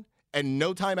down and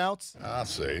no timeouts? I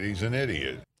say he's an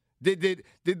idiot. Did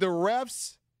the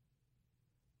refs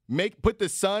put the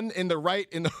sun in the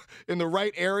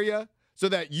right area so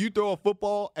that you throw a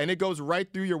football and it goes right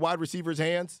through your wide receiver's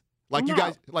hands? Like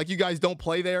you guys don't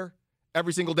play there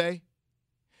every single day?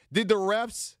 Did the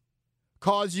refs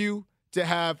cause you to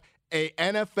have a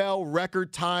NFL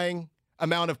record-tying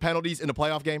amount of penalties in a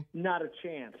playoff game? Not a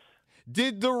chance.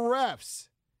 Did the refs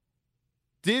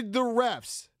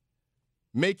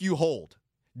make you hold?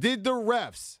 Did the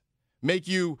refs make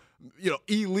you,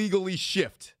 illegally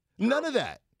shift? None of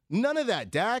that,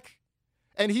 Dak.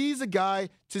 And he's a guy,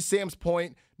 to Sam's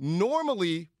point,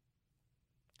 normally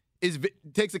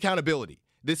takes accountability.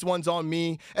 This one's on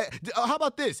me. How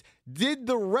about this? Did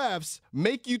the refs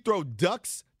make you throw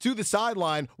ducks to the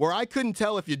sideline where I couldn't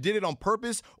tell if you did it on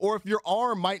purpose or if your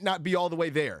arm might not be all the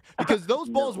way there? Because those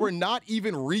balls were not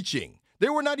even reaching. They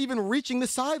were not even reaching the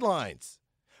sidelines.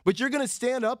 But you're going to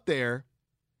stand up there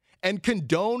and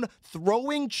condone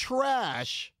throwing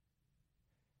trash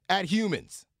at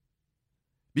humans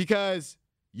because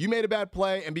you made a bad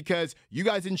play, and because you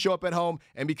guys didn't show up at home,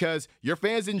 and because your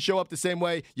fans didn't show up the same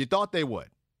way you thought they would.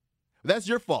 That's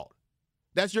your fault.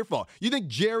 That's your fault. You think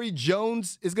Jerry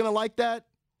Jones is going to like that?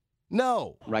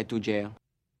 No. Right to jail.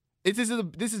 This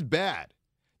is bad.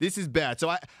 This is bad. So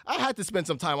I had to spend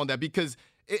some time on that because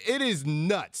it is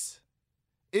nuts.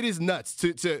 It is nuts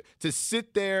to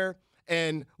sit there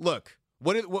and look.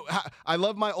 I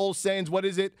love my old sayings. What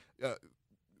is it?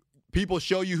 People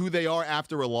show you who they are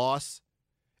after a loss.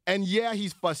 And yeah,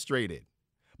 he's frustrated.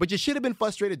 But you should have been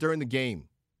frustrated during the game.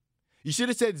 You should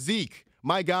have said, Zeke,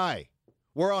 my guy,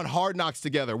 we're on Hard Knocks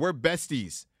together. We're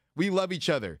besties. We love each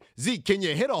other. Zeke, can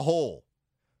you hit a hole?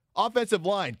 Offensive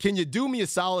line, can you do me a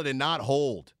solid and not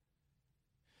hold?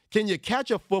 Can you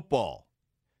catch a football?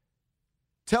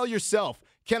 Tell yourself,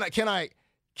 can I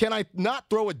not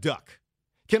throw a duck?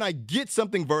 Can I get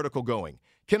something vertical going?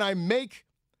 Can I make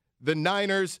the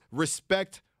Niners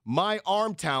respect my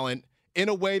arm talent in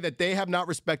a way that they have not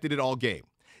respected it all game?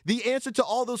 The answer to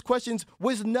all those questions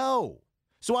was no.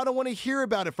 So I don't want to hear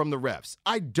about it from the refs.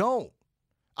 I don't.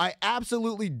 I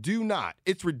absolutely do not.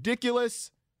 It's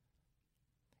ridiculous.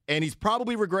 And he's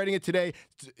probably regretting it today.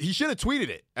 He should have tweeted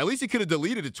it. At least he could have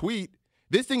deleted a tweet.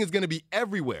 This thing is going to be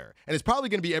everywhere. And it's probably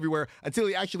going to be everywhere until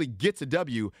he actually gets a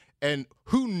W. And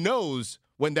who knows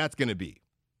when that's going to be.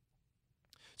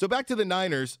 So back to the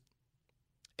Niners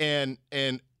and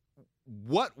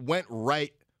what went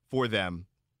right for them.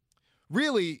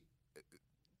 Really,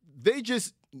 they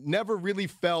just never really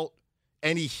felt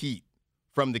any heat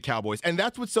from the Cowboys. And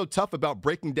that's what's so tough about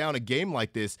breaking down a game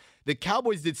like this. The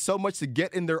Cowboys did so much to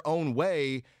get in their own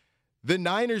way. The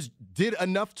Niners did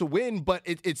enough to win, but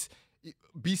it's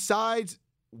besides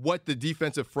what the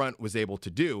defensive front was able to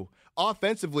do.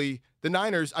 Offensively, the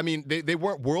Niners, I mean, they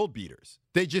weren't world beaters.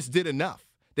 They just did enough.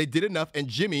 They did enough. And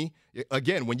Jimmy,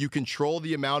 again, when you control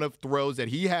the amount of throws that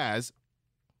he has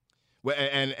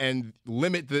and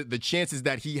limit the chances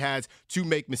that he has to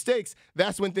make mistakes,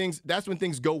 that's when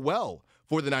things go well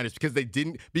for the Niners,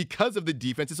 because of the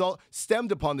defense. It's all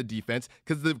stemmed upon the defense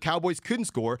because the Cowboys couldn't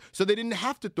score, so they didn't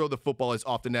have to throw the football as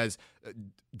often as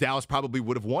Dallas probably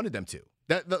would have wanted them to.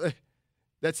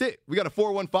 That's it. We got a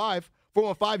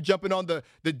 415 jumping on the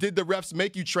did the refs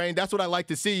make you train. That's what I like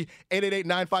to see.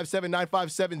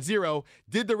 888-957-9570.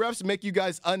 Did the refs make you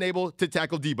guys unable to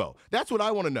tackle Debo? That's what I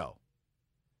want to know.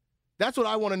 That's what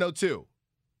I want to know too.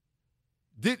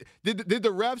 Did the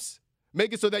refs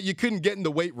make it so that you couldn't get in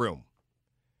the weight room?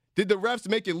 Did the refs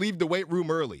make you leave the weight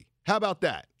room early? How about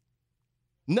that?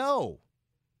 No.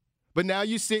 But now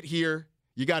you sit here,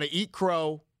 you got to eat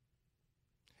crow,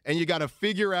 and you got to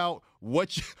figure out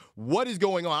what is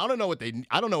going on. I don't know what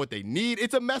they need.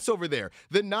 It's a mess over there.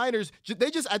 The Niners,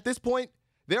 they just at this point,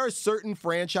 there are certain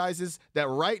franchises that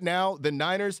right now, the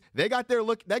Niners, they got that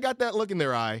look in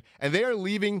their eye, and they are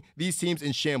leaving these teams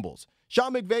in shambles.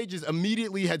 Sean McVay just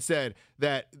immediately had said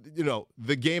that,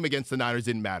 the game against the Niners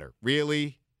didn't matter.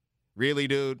 Really? Really,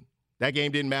 dude? That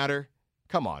game didn't matter?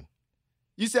 Come on.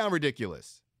 You sound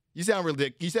ridiculous. You sound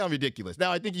ridiculous.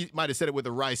 Now, I think he might have said it with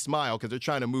a wry smile because they're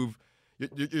trying to move.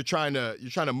 You're trying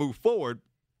to move forward.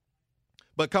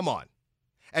 But come on.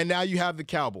 And now you have the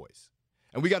Cowboys.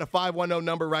 And we got a 510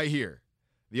 number right here.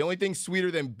 The only thing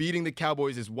sweeter than beating the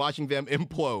Cowboys is watching them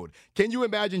implode. Can you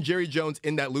imagine Jerry Jones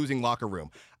in that losing locker room?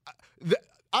 They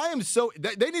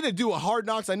need to do a Hard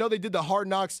Knocks. I know they did the Hard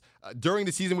Knocks during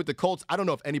the season with the Colts. I don't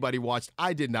know if anybody watched.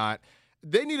 I did not.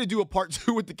 They need to do a part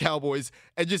 2 with the Cowboys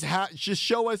and just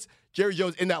show us Jerry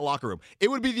Jones in that locker room.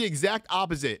 It would be the exact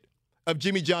opposite of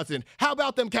Jimmy Johnson. How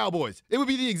about them Cowboys? It would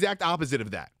be the exact opposite of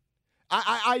that.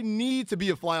 I need to be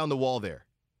a fly on the wall there.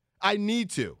 I need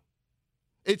to.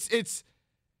 It's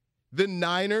the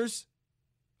Niners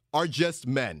are just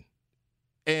men.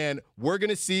 And we're going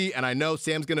to see, and I know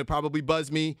Sam's going to probably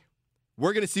buzz me,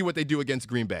 we're going to see what they do against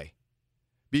Green Bay.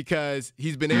 Because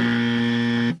they've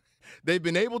been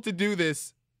able to do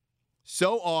this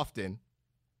so often.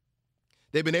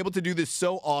 They've been able to do this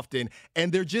so often,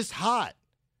 and they're just hot.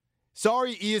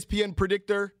 Sorry, ESPN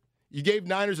predictor. You gave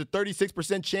Niners a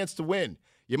 36% chance to win.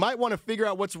 You might want to figure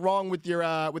out what's wrong with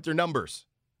your numbers.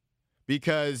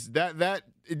 Because that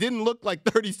it didn't look like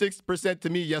 36% to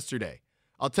me yesterday.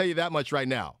 I'll tell you that much right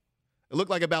now. It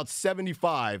looked like about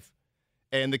 75,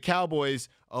 and the Cowboys,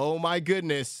 oh my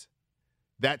goodness,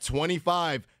 that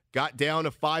 25 got down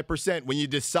to 5% when you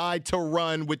decide to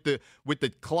run with the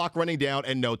clock running down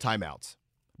and no timeouts.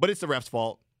 But it's the refs'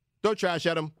 fault. Don't trash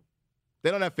at them. They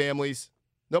don't have families.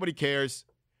 Nobody cares.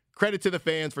 Credit to the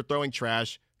fans for throwing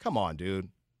trash. Come on, dude.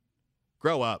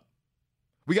 Grow up.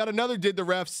 We got another did the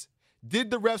refs.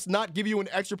 Did the refs not give you an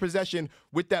extra possession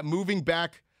with that moving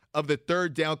back of the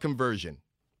third down conversion?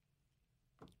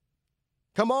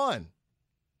 Come on.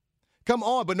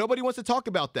 But nobody wants to talk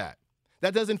about that.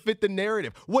 That doesn't fit the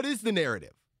narrative. What is the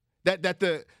narrative? That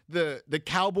the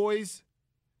Cowboys,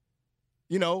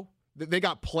 they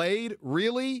got played?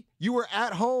 Really? You were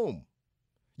at home.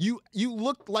 You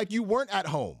looked like you weren't at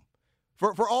home.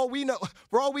 For all we know,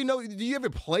 do you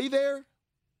ever play there?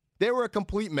 They were a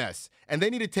complete mess, and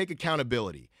they need to take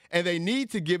accountability. And they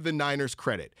need to give the Niners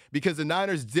credit because the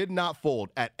Niners did not fold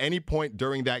at any point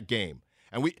during that game.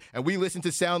 And we listened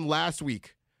to sound last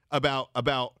week about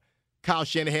Kyle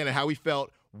Shanahan and how he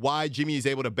felt why Jimmy is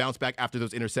able to bounce back after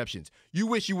those interceptions. You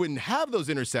wish you wouldn't have those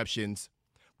interceptions,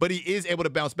 but he is able to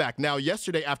bounce back. Now,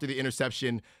 yesterday after the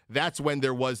interception, that's when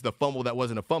there was the fumble that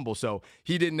wasn't a fumble. So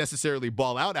he didn't necessarily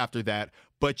ball out after that,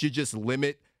 but you just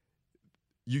limit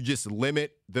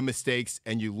the mistakes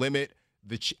and you limit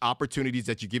the opportunities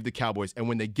that you give the Cowboys. And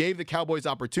when they gave the Cowboys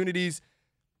opportunities,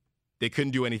 they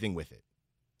couldn't do anything with it.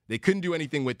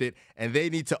 And they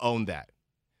need to own that.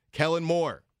 Kellen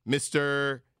Moore,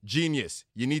 Mr. Genius,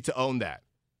 you need to own that.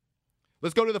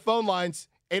 Let's go to the phone lines.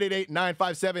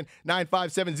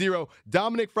 888-957-9570.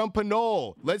 Dominic from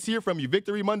Pinole. Let's hear from you.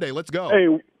 Victory Monday. Let's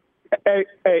go.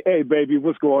 Hey, baby,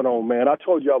 what's going on, man? I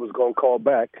told you I was going to call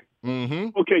back.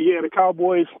 Mm-hmm. Okay, yeah, the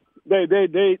Cowboys, they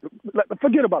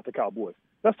forget about the Cowboys.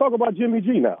 Let's talk about Jimmy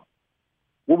G now.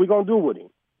 What we going to do with him?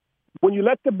 When you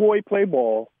let the boy play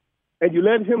ball and you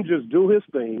let him just do his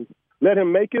thing, let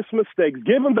him make his mistakes,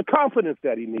 give him the confidence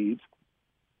that he needs,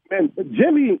 and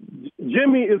Jimmy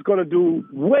is going to do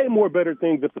way more better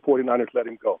things if the 49ers let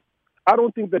him go. I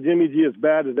don't think that Jimmy G is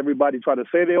bad as everybody try to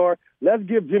say they are. Let's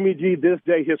give Jimmy G this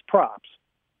day his props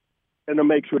and to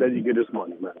make sure that he get his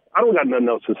money, man. I don't got nothing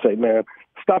else to say, man.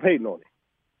 Stop hating on him.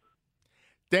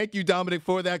 Thank you, Dominic,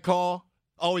 for that call.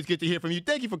 Always get to hear from you.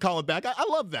 Thank you for calling back. I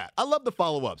love that. I love the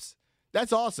follow-ups.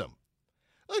 That's awesome.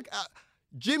 Look,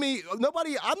 Jimmy,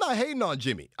 I'm not hating on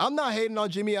Jimmy. I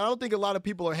don't think a lot of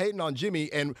people are hating on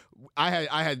Jimmy. And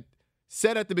I had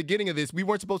said at the beginning of this, we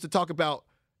weren't supposed to talk about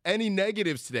any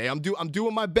negatives today. I'm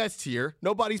doing my best here.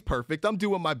 Nobody's perfect. I'm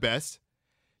doing my best.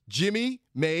 Jimmy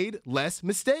made less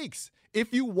mistakes.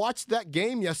 If you watched that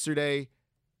game yesterday,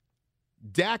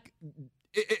 Dak,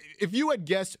 if you had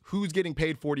guessed who's getting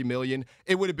paid $40 million,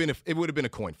 it would have been a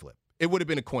coin flip. It would have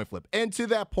been a coin flip. And to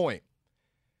that point,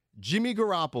 Jimmy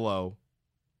Garoppolo,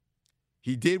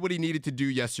 he did what he needed to do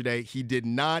yesterday. He did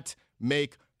not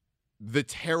make the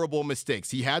terrible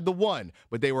mistakes. He had the one,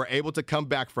 but they were able to come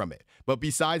back from it. But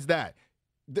besides that,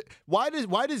 why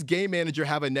does game manager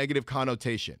have a negative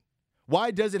connotation?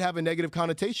 Why does it have a negative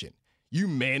connotation? You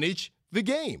manage the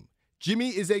game. Jimmy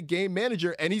is a game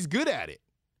manager, and he's good at it.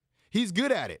 He's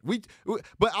good at it.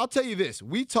 But I'll tell you this.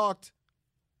 We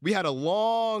had a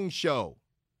long show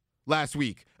last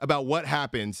week about what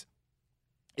happens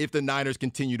if the Niners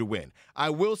continue to win. I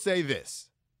will say this.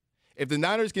 If the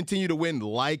Niners continue to win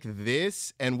like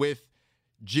this, and with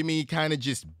Jimmy kind of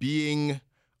just being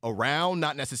around,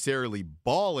 not necessarily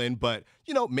balling, but,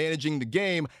 managing the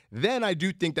game, then I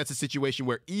do think that's a situation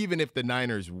where even if the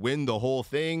Niners win the whole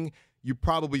thing, you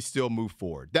probably still move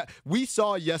forward. That we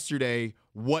saw yesterday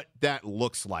what that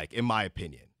looks like, in my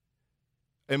opinion.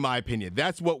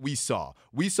 That's what we saw.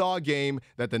 We saw a game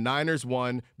that the Niners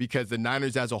won because the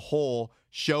Niners as a whole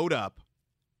showed up,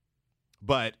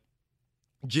 but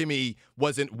Jimmy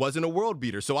wasn't a world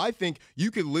beater. So I think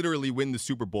you could literally win the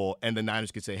Super Bowl and the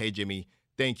Niners could say, "Hey, Jimmy,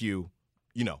 thank you.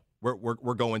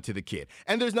 We're going to the kid."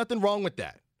 And there's nothing wrong with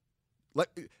that.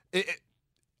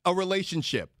 A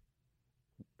relationship.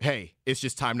 Hey, it's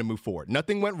just time to move forward.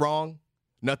 Nothing went wrong.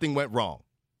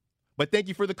 But thank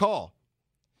you for the call.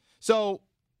 So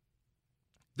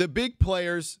the big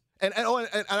players, and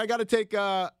I got to take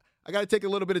a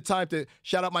little bit of time to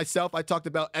shout out myself. I talked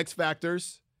about X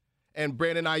Factors and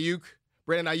Brandon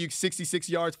Ayuk. 66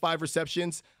 yards, 5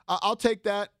 receptions. I'll take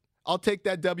that. I'll take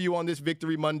that W on this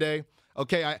Victory Monday.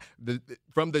 Okay,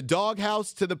 from the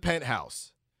doghouse to the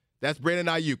penthouse. That's Brandon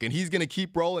Ayuk, and he's going to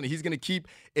keep rolling, and he's going to keep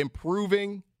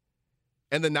improving,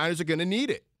 and the Niners are going to need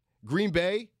it. Green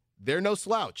Bay, they're no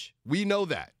slouch. We know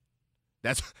that.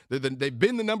 They've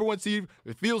been the number one seed,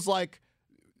 it feels like,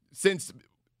 since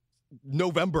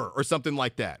November or something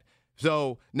like that.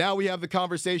 So now we have the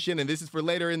conversation, and this is for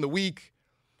later in the week.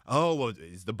 Oh, well,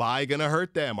 is the bye going to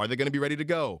hurt them? Are they going to be ready to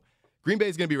go? Green Bay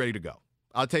is going to be ready to go.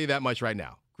 I'll tell you that much right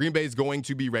now. Green Bay is going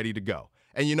to be ready to go.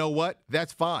 And you know what?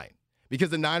 That's fine, because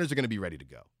the Niners are going to be ready to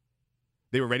go.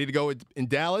 They were ready to go in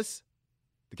Dallas.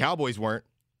 The Cowboys weren't.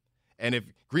 And if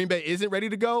Green Bay isn't ready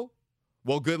to go,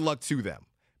 well, good luck to them,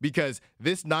 because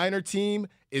this Niner team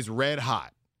is red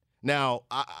hot. Now,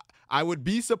 I would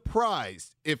be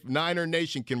surprised if Niner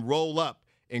Nation can roll up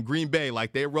in Green Bay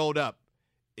like they rolled up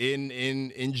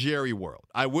in Jerry World.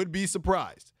 I would be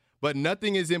surprised, but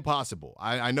nothing is impossible.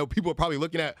 I know people are probably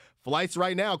looking at flights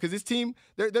right now because this team,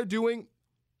 they're doing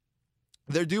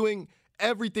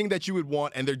everything that you would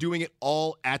want, and they're doing it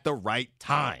all at the right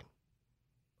time.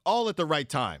 All at the right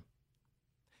time.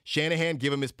 Shanahan,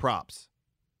 give him his props.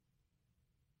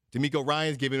 DeMeco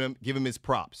Ryans, give him his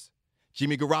props.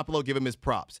 Jimmy Garoppolo, give him his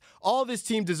props. All this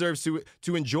team deserves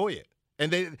to enjoy it.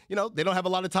 And they don't have a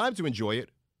lot of time to enjoy it,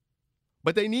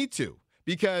 but they need to,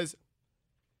 because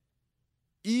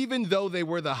even though they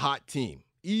were the hot team,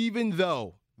 even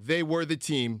though they were the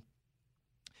team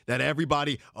that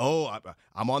everybody,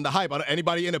 I'm on the hype.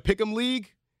 Anybody in a pick'em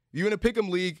league? You in a pick'em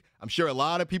league, I'm sure a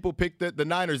lot of people pick the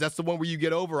Niners. That's the one where you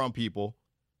get over on people.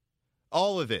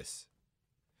 All of this.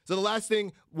 So the last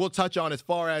thing we'll touch on as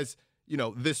far as,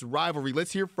 this rivalry,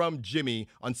 let's hear from Jimmy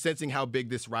on sensing how big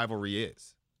this rivalry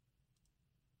is.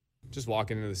 Just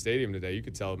walking into the stadium today, you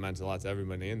could tell it meant a lot to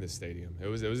everybody in this stadium. It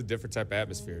was a different type of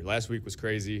atmosphere. Last week was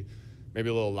crazy, maybe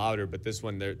a little louder, but this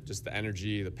one, just the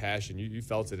energy, the passion, you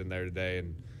felt it in there today.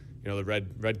 And the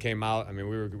red came out. I mean,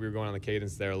 we were going on the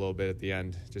cadence there a little bit at the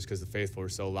end, just because the faithful were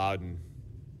so loud, and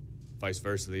vice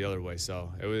versa the other way. So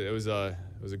it was a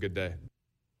good day.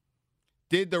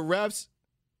 Did the refs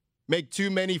make too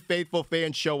many faithful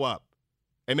fans show up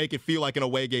and make it feel like an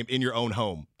away game in your own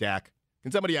home, Dak?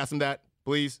 Can somebody ask him that,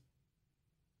 please?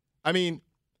 I mean,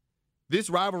 this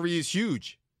rivalry is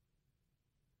huge.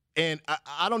 And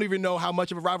I don't even know how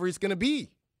much of a rivalry it's going to be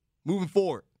moving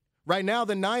forward. Right now,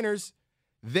 the Niners,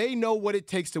 they know what it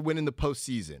takes to win in the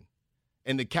postseason,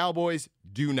 and the Cowboys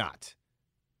do not.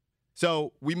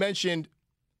 So we mentioned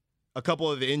a couple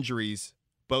of the injuries,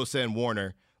 Bosa and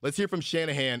Warner. Let's hear from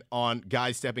Shanahan on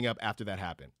guys stepping up after that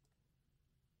happened.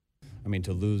 I mean,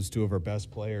 to lose two of our best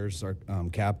players, our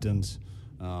captains,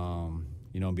 and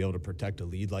be able to protect a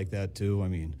lead like that too. I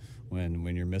mean,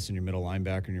 when you're missing your middle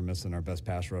linebacker and you're missing our best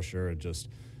pass rusher,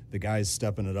 the guys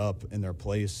stepping it up in their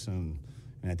place, and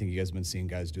I think you guys have been seeing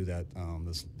guys do that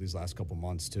these last couple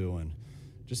months too. And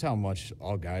just how much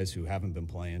all guys who haven't been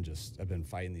playing just have been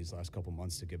fighting these last couple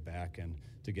months to get back and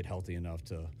to get healthy enough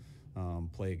to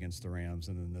play against the Rams,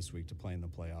 and then this week to play in the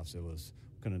playoffs.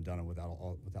 Couldn't have done it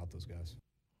without those guys.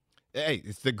 Hey,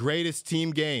 it's the greatest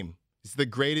team game. It's the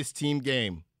greatest team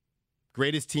game,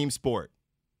 greatest team sport.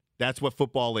 That's what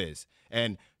football is.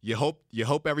 And you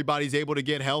hope everybody's able to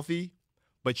get healthy,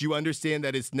 but you understand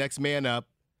that it's next man up,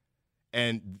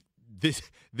 and this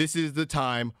is the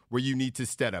time where you need to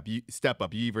step up. You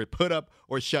either put up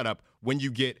or shut up when you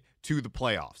get to the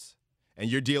playoffs. And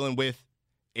you're dealing with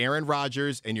Aaron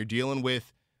Rodgers, and you're dealing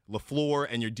with LaFleur,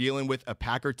 and you're dealing with a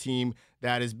Packer team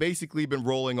that has basically been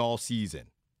rolling all season.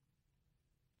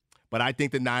 But I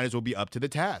think the Niners will be up to the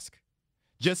task,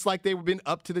 just like they've been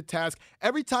up to the task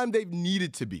every time they've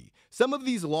needed to be. Some of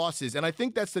these losses, and I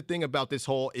think that's the thing about this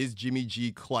whole is Jimmy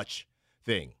G clutch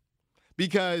thing,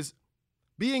 because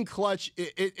being clutch,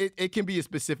 it can be a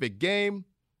specific game,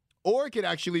 or it could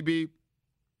actually be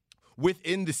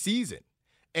within the season.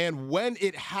 And when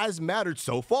it has mattered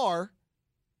so far,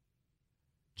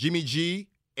 Jimmy G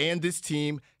and this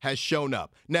team has shown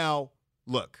up. Now,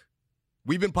 look,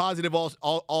 we've been positive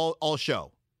all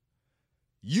show.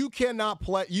 You cannot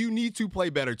play. You need to play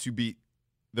better to beat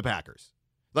the Packers.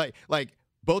 Like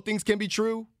both things can be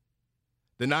true.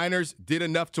 The Niners did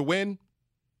enough to win.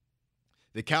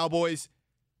 The Cowboys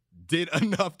did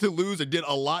enough to lose, or did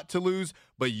a lot to lose.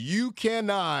 But you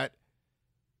cannot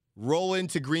roll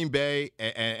into Green Bay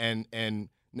and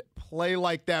play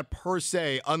like that per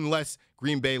se, unless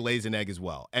Green Bay lays an egg as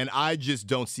well. And I just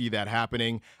don't see that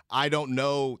happening. I don't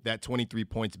know that 23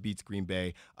 points beats Green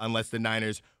Bay unless the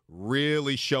Niners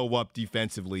really show up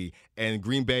defensively. And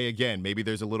Green Bay, again, maybe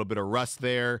there's a little bit of rust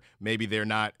there. Maybe they're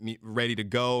not ready to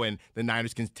go, and the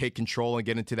Niners can take control and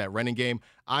get into that running game.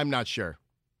 I'm not sure.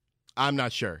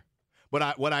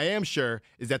 But what I am sure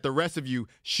is that the rest of you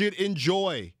should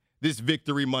enjoy this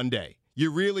Victory Monday.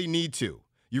 You really need to.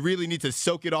 You really need to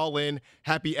soak it all in.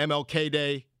 Happy MLK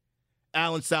Day.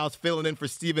 Alan South filling in for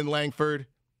Stephen Langford.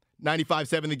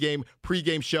 95.7 The Game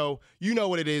pregame show. You know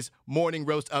what it is. Morning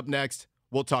roast up next.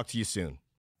 We'll talk to you soon.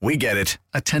 We get it.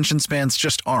 Attention spans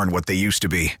just aren't what they used to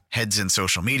be. Heads in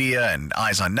social media and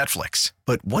eyes on Netflix.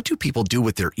 But what do people do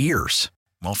with their ears?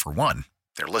 Well, for one,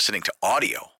 they're listening to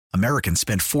audio. Americans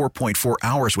spend 4.4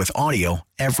 hours with audio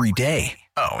every day.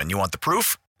 Oh, and you want the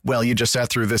proof? Well, you just sat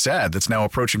through this ad that's now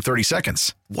approaching 30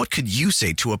 seconds. What could you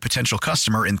say to a potential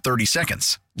customer in 30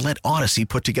 seconds? Let Odyssey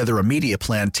put together a media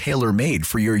plan tailor-made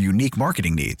for your unique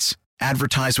marketing needs.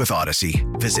 Advertise with Odyssey.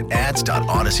 Visit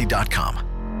ads.odyssey.com.